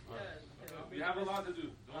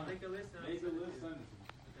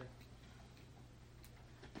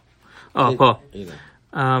 פה.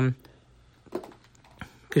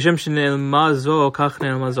 כשם שנעלמה זו, כך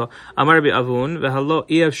נעלמה זו. אמר רבי אבון, והלא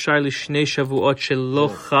אי אפשר לשני שבועות שלא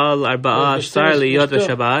חל 14 להיות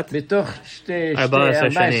בשבת. בתוך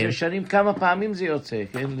 14 שנים כמה פעמים זה יוצא,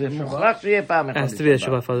 זה מוכרח שיהיה פעם אחת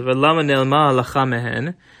בשבת. ולמה נעלמה ההלכה מהן?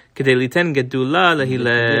 כדי ליתן גדולה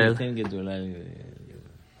להילל. ליתן גדולה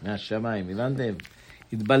מהשמיים, הבנתם?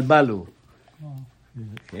 התבלבלו.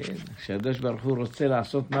 כן, כשהקדוש ברוך הוא רוצה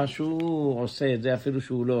לעשות משהו, הוא עושה את זה אפילו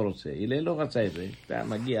שהוא לא רוצה. הלל לא רצה את זה, אתה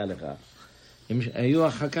מגיע לך.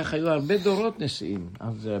 אחר כך היו הרבה דורות נשיאים.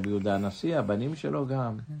 אז רבי יהודה הנשיא, הבנים שלו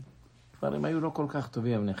גם. כבר הם היו לא כל כך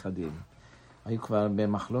טובים הנכדים. היו כבר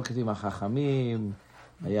במחלוקת עם החכמים,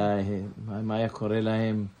 מה היה קורא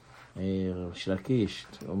להם? שלקיש,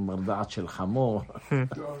 או מרדעת של חמור.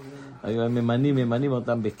 היו ממנים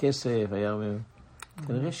אותם בכסף,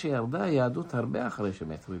 כנראה שירדה היהדות הרבה אחרי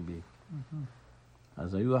שמת רבי.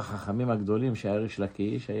 אז היו החכמים הגדולים שהיה ריש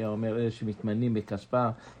לקיש, היה אומר אלה שמתמנים בכספה,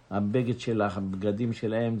 הבגד של הבגדים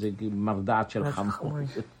שלהם זה מרדעת של חמור.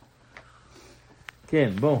 כן,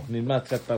 בוא, נלמד קצת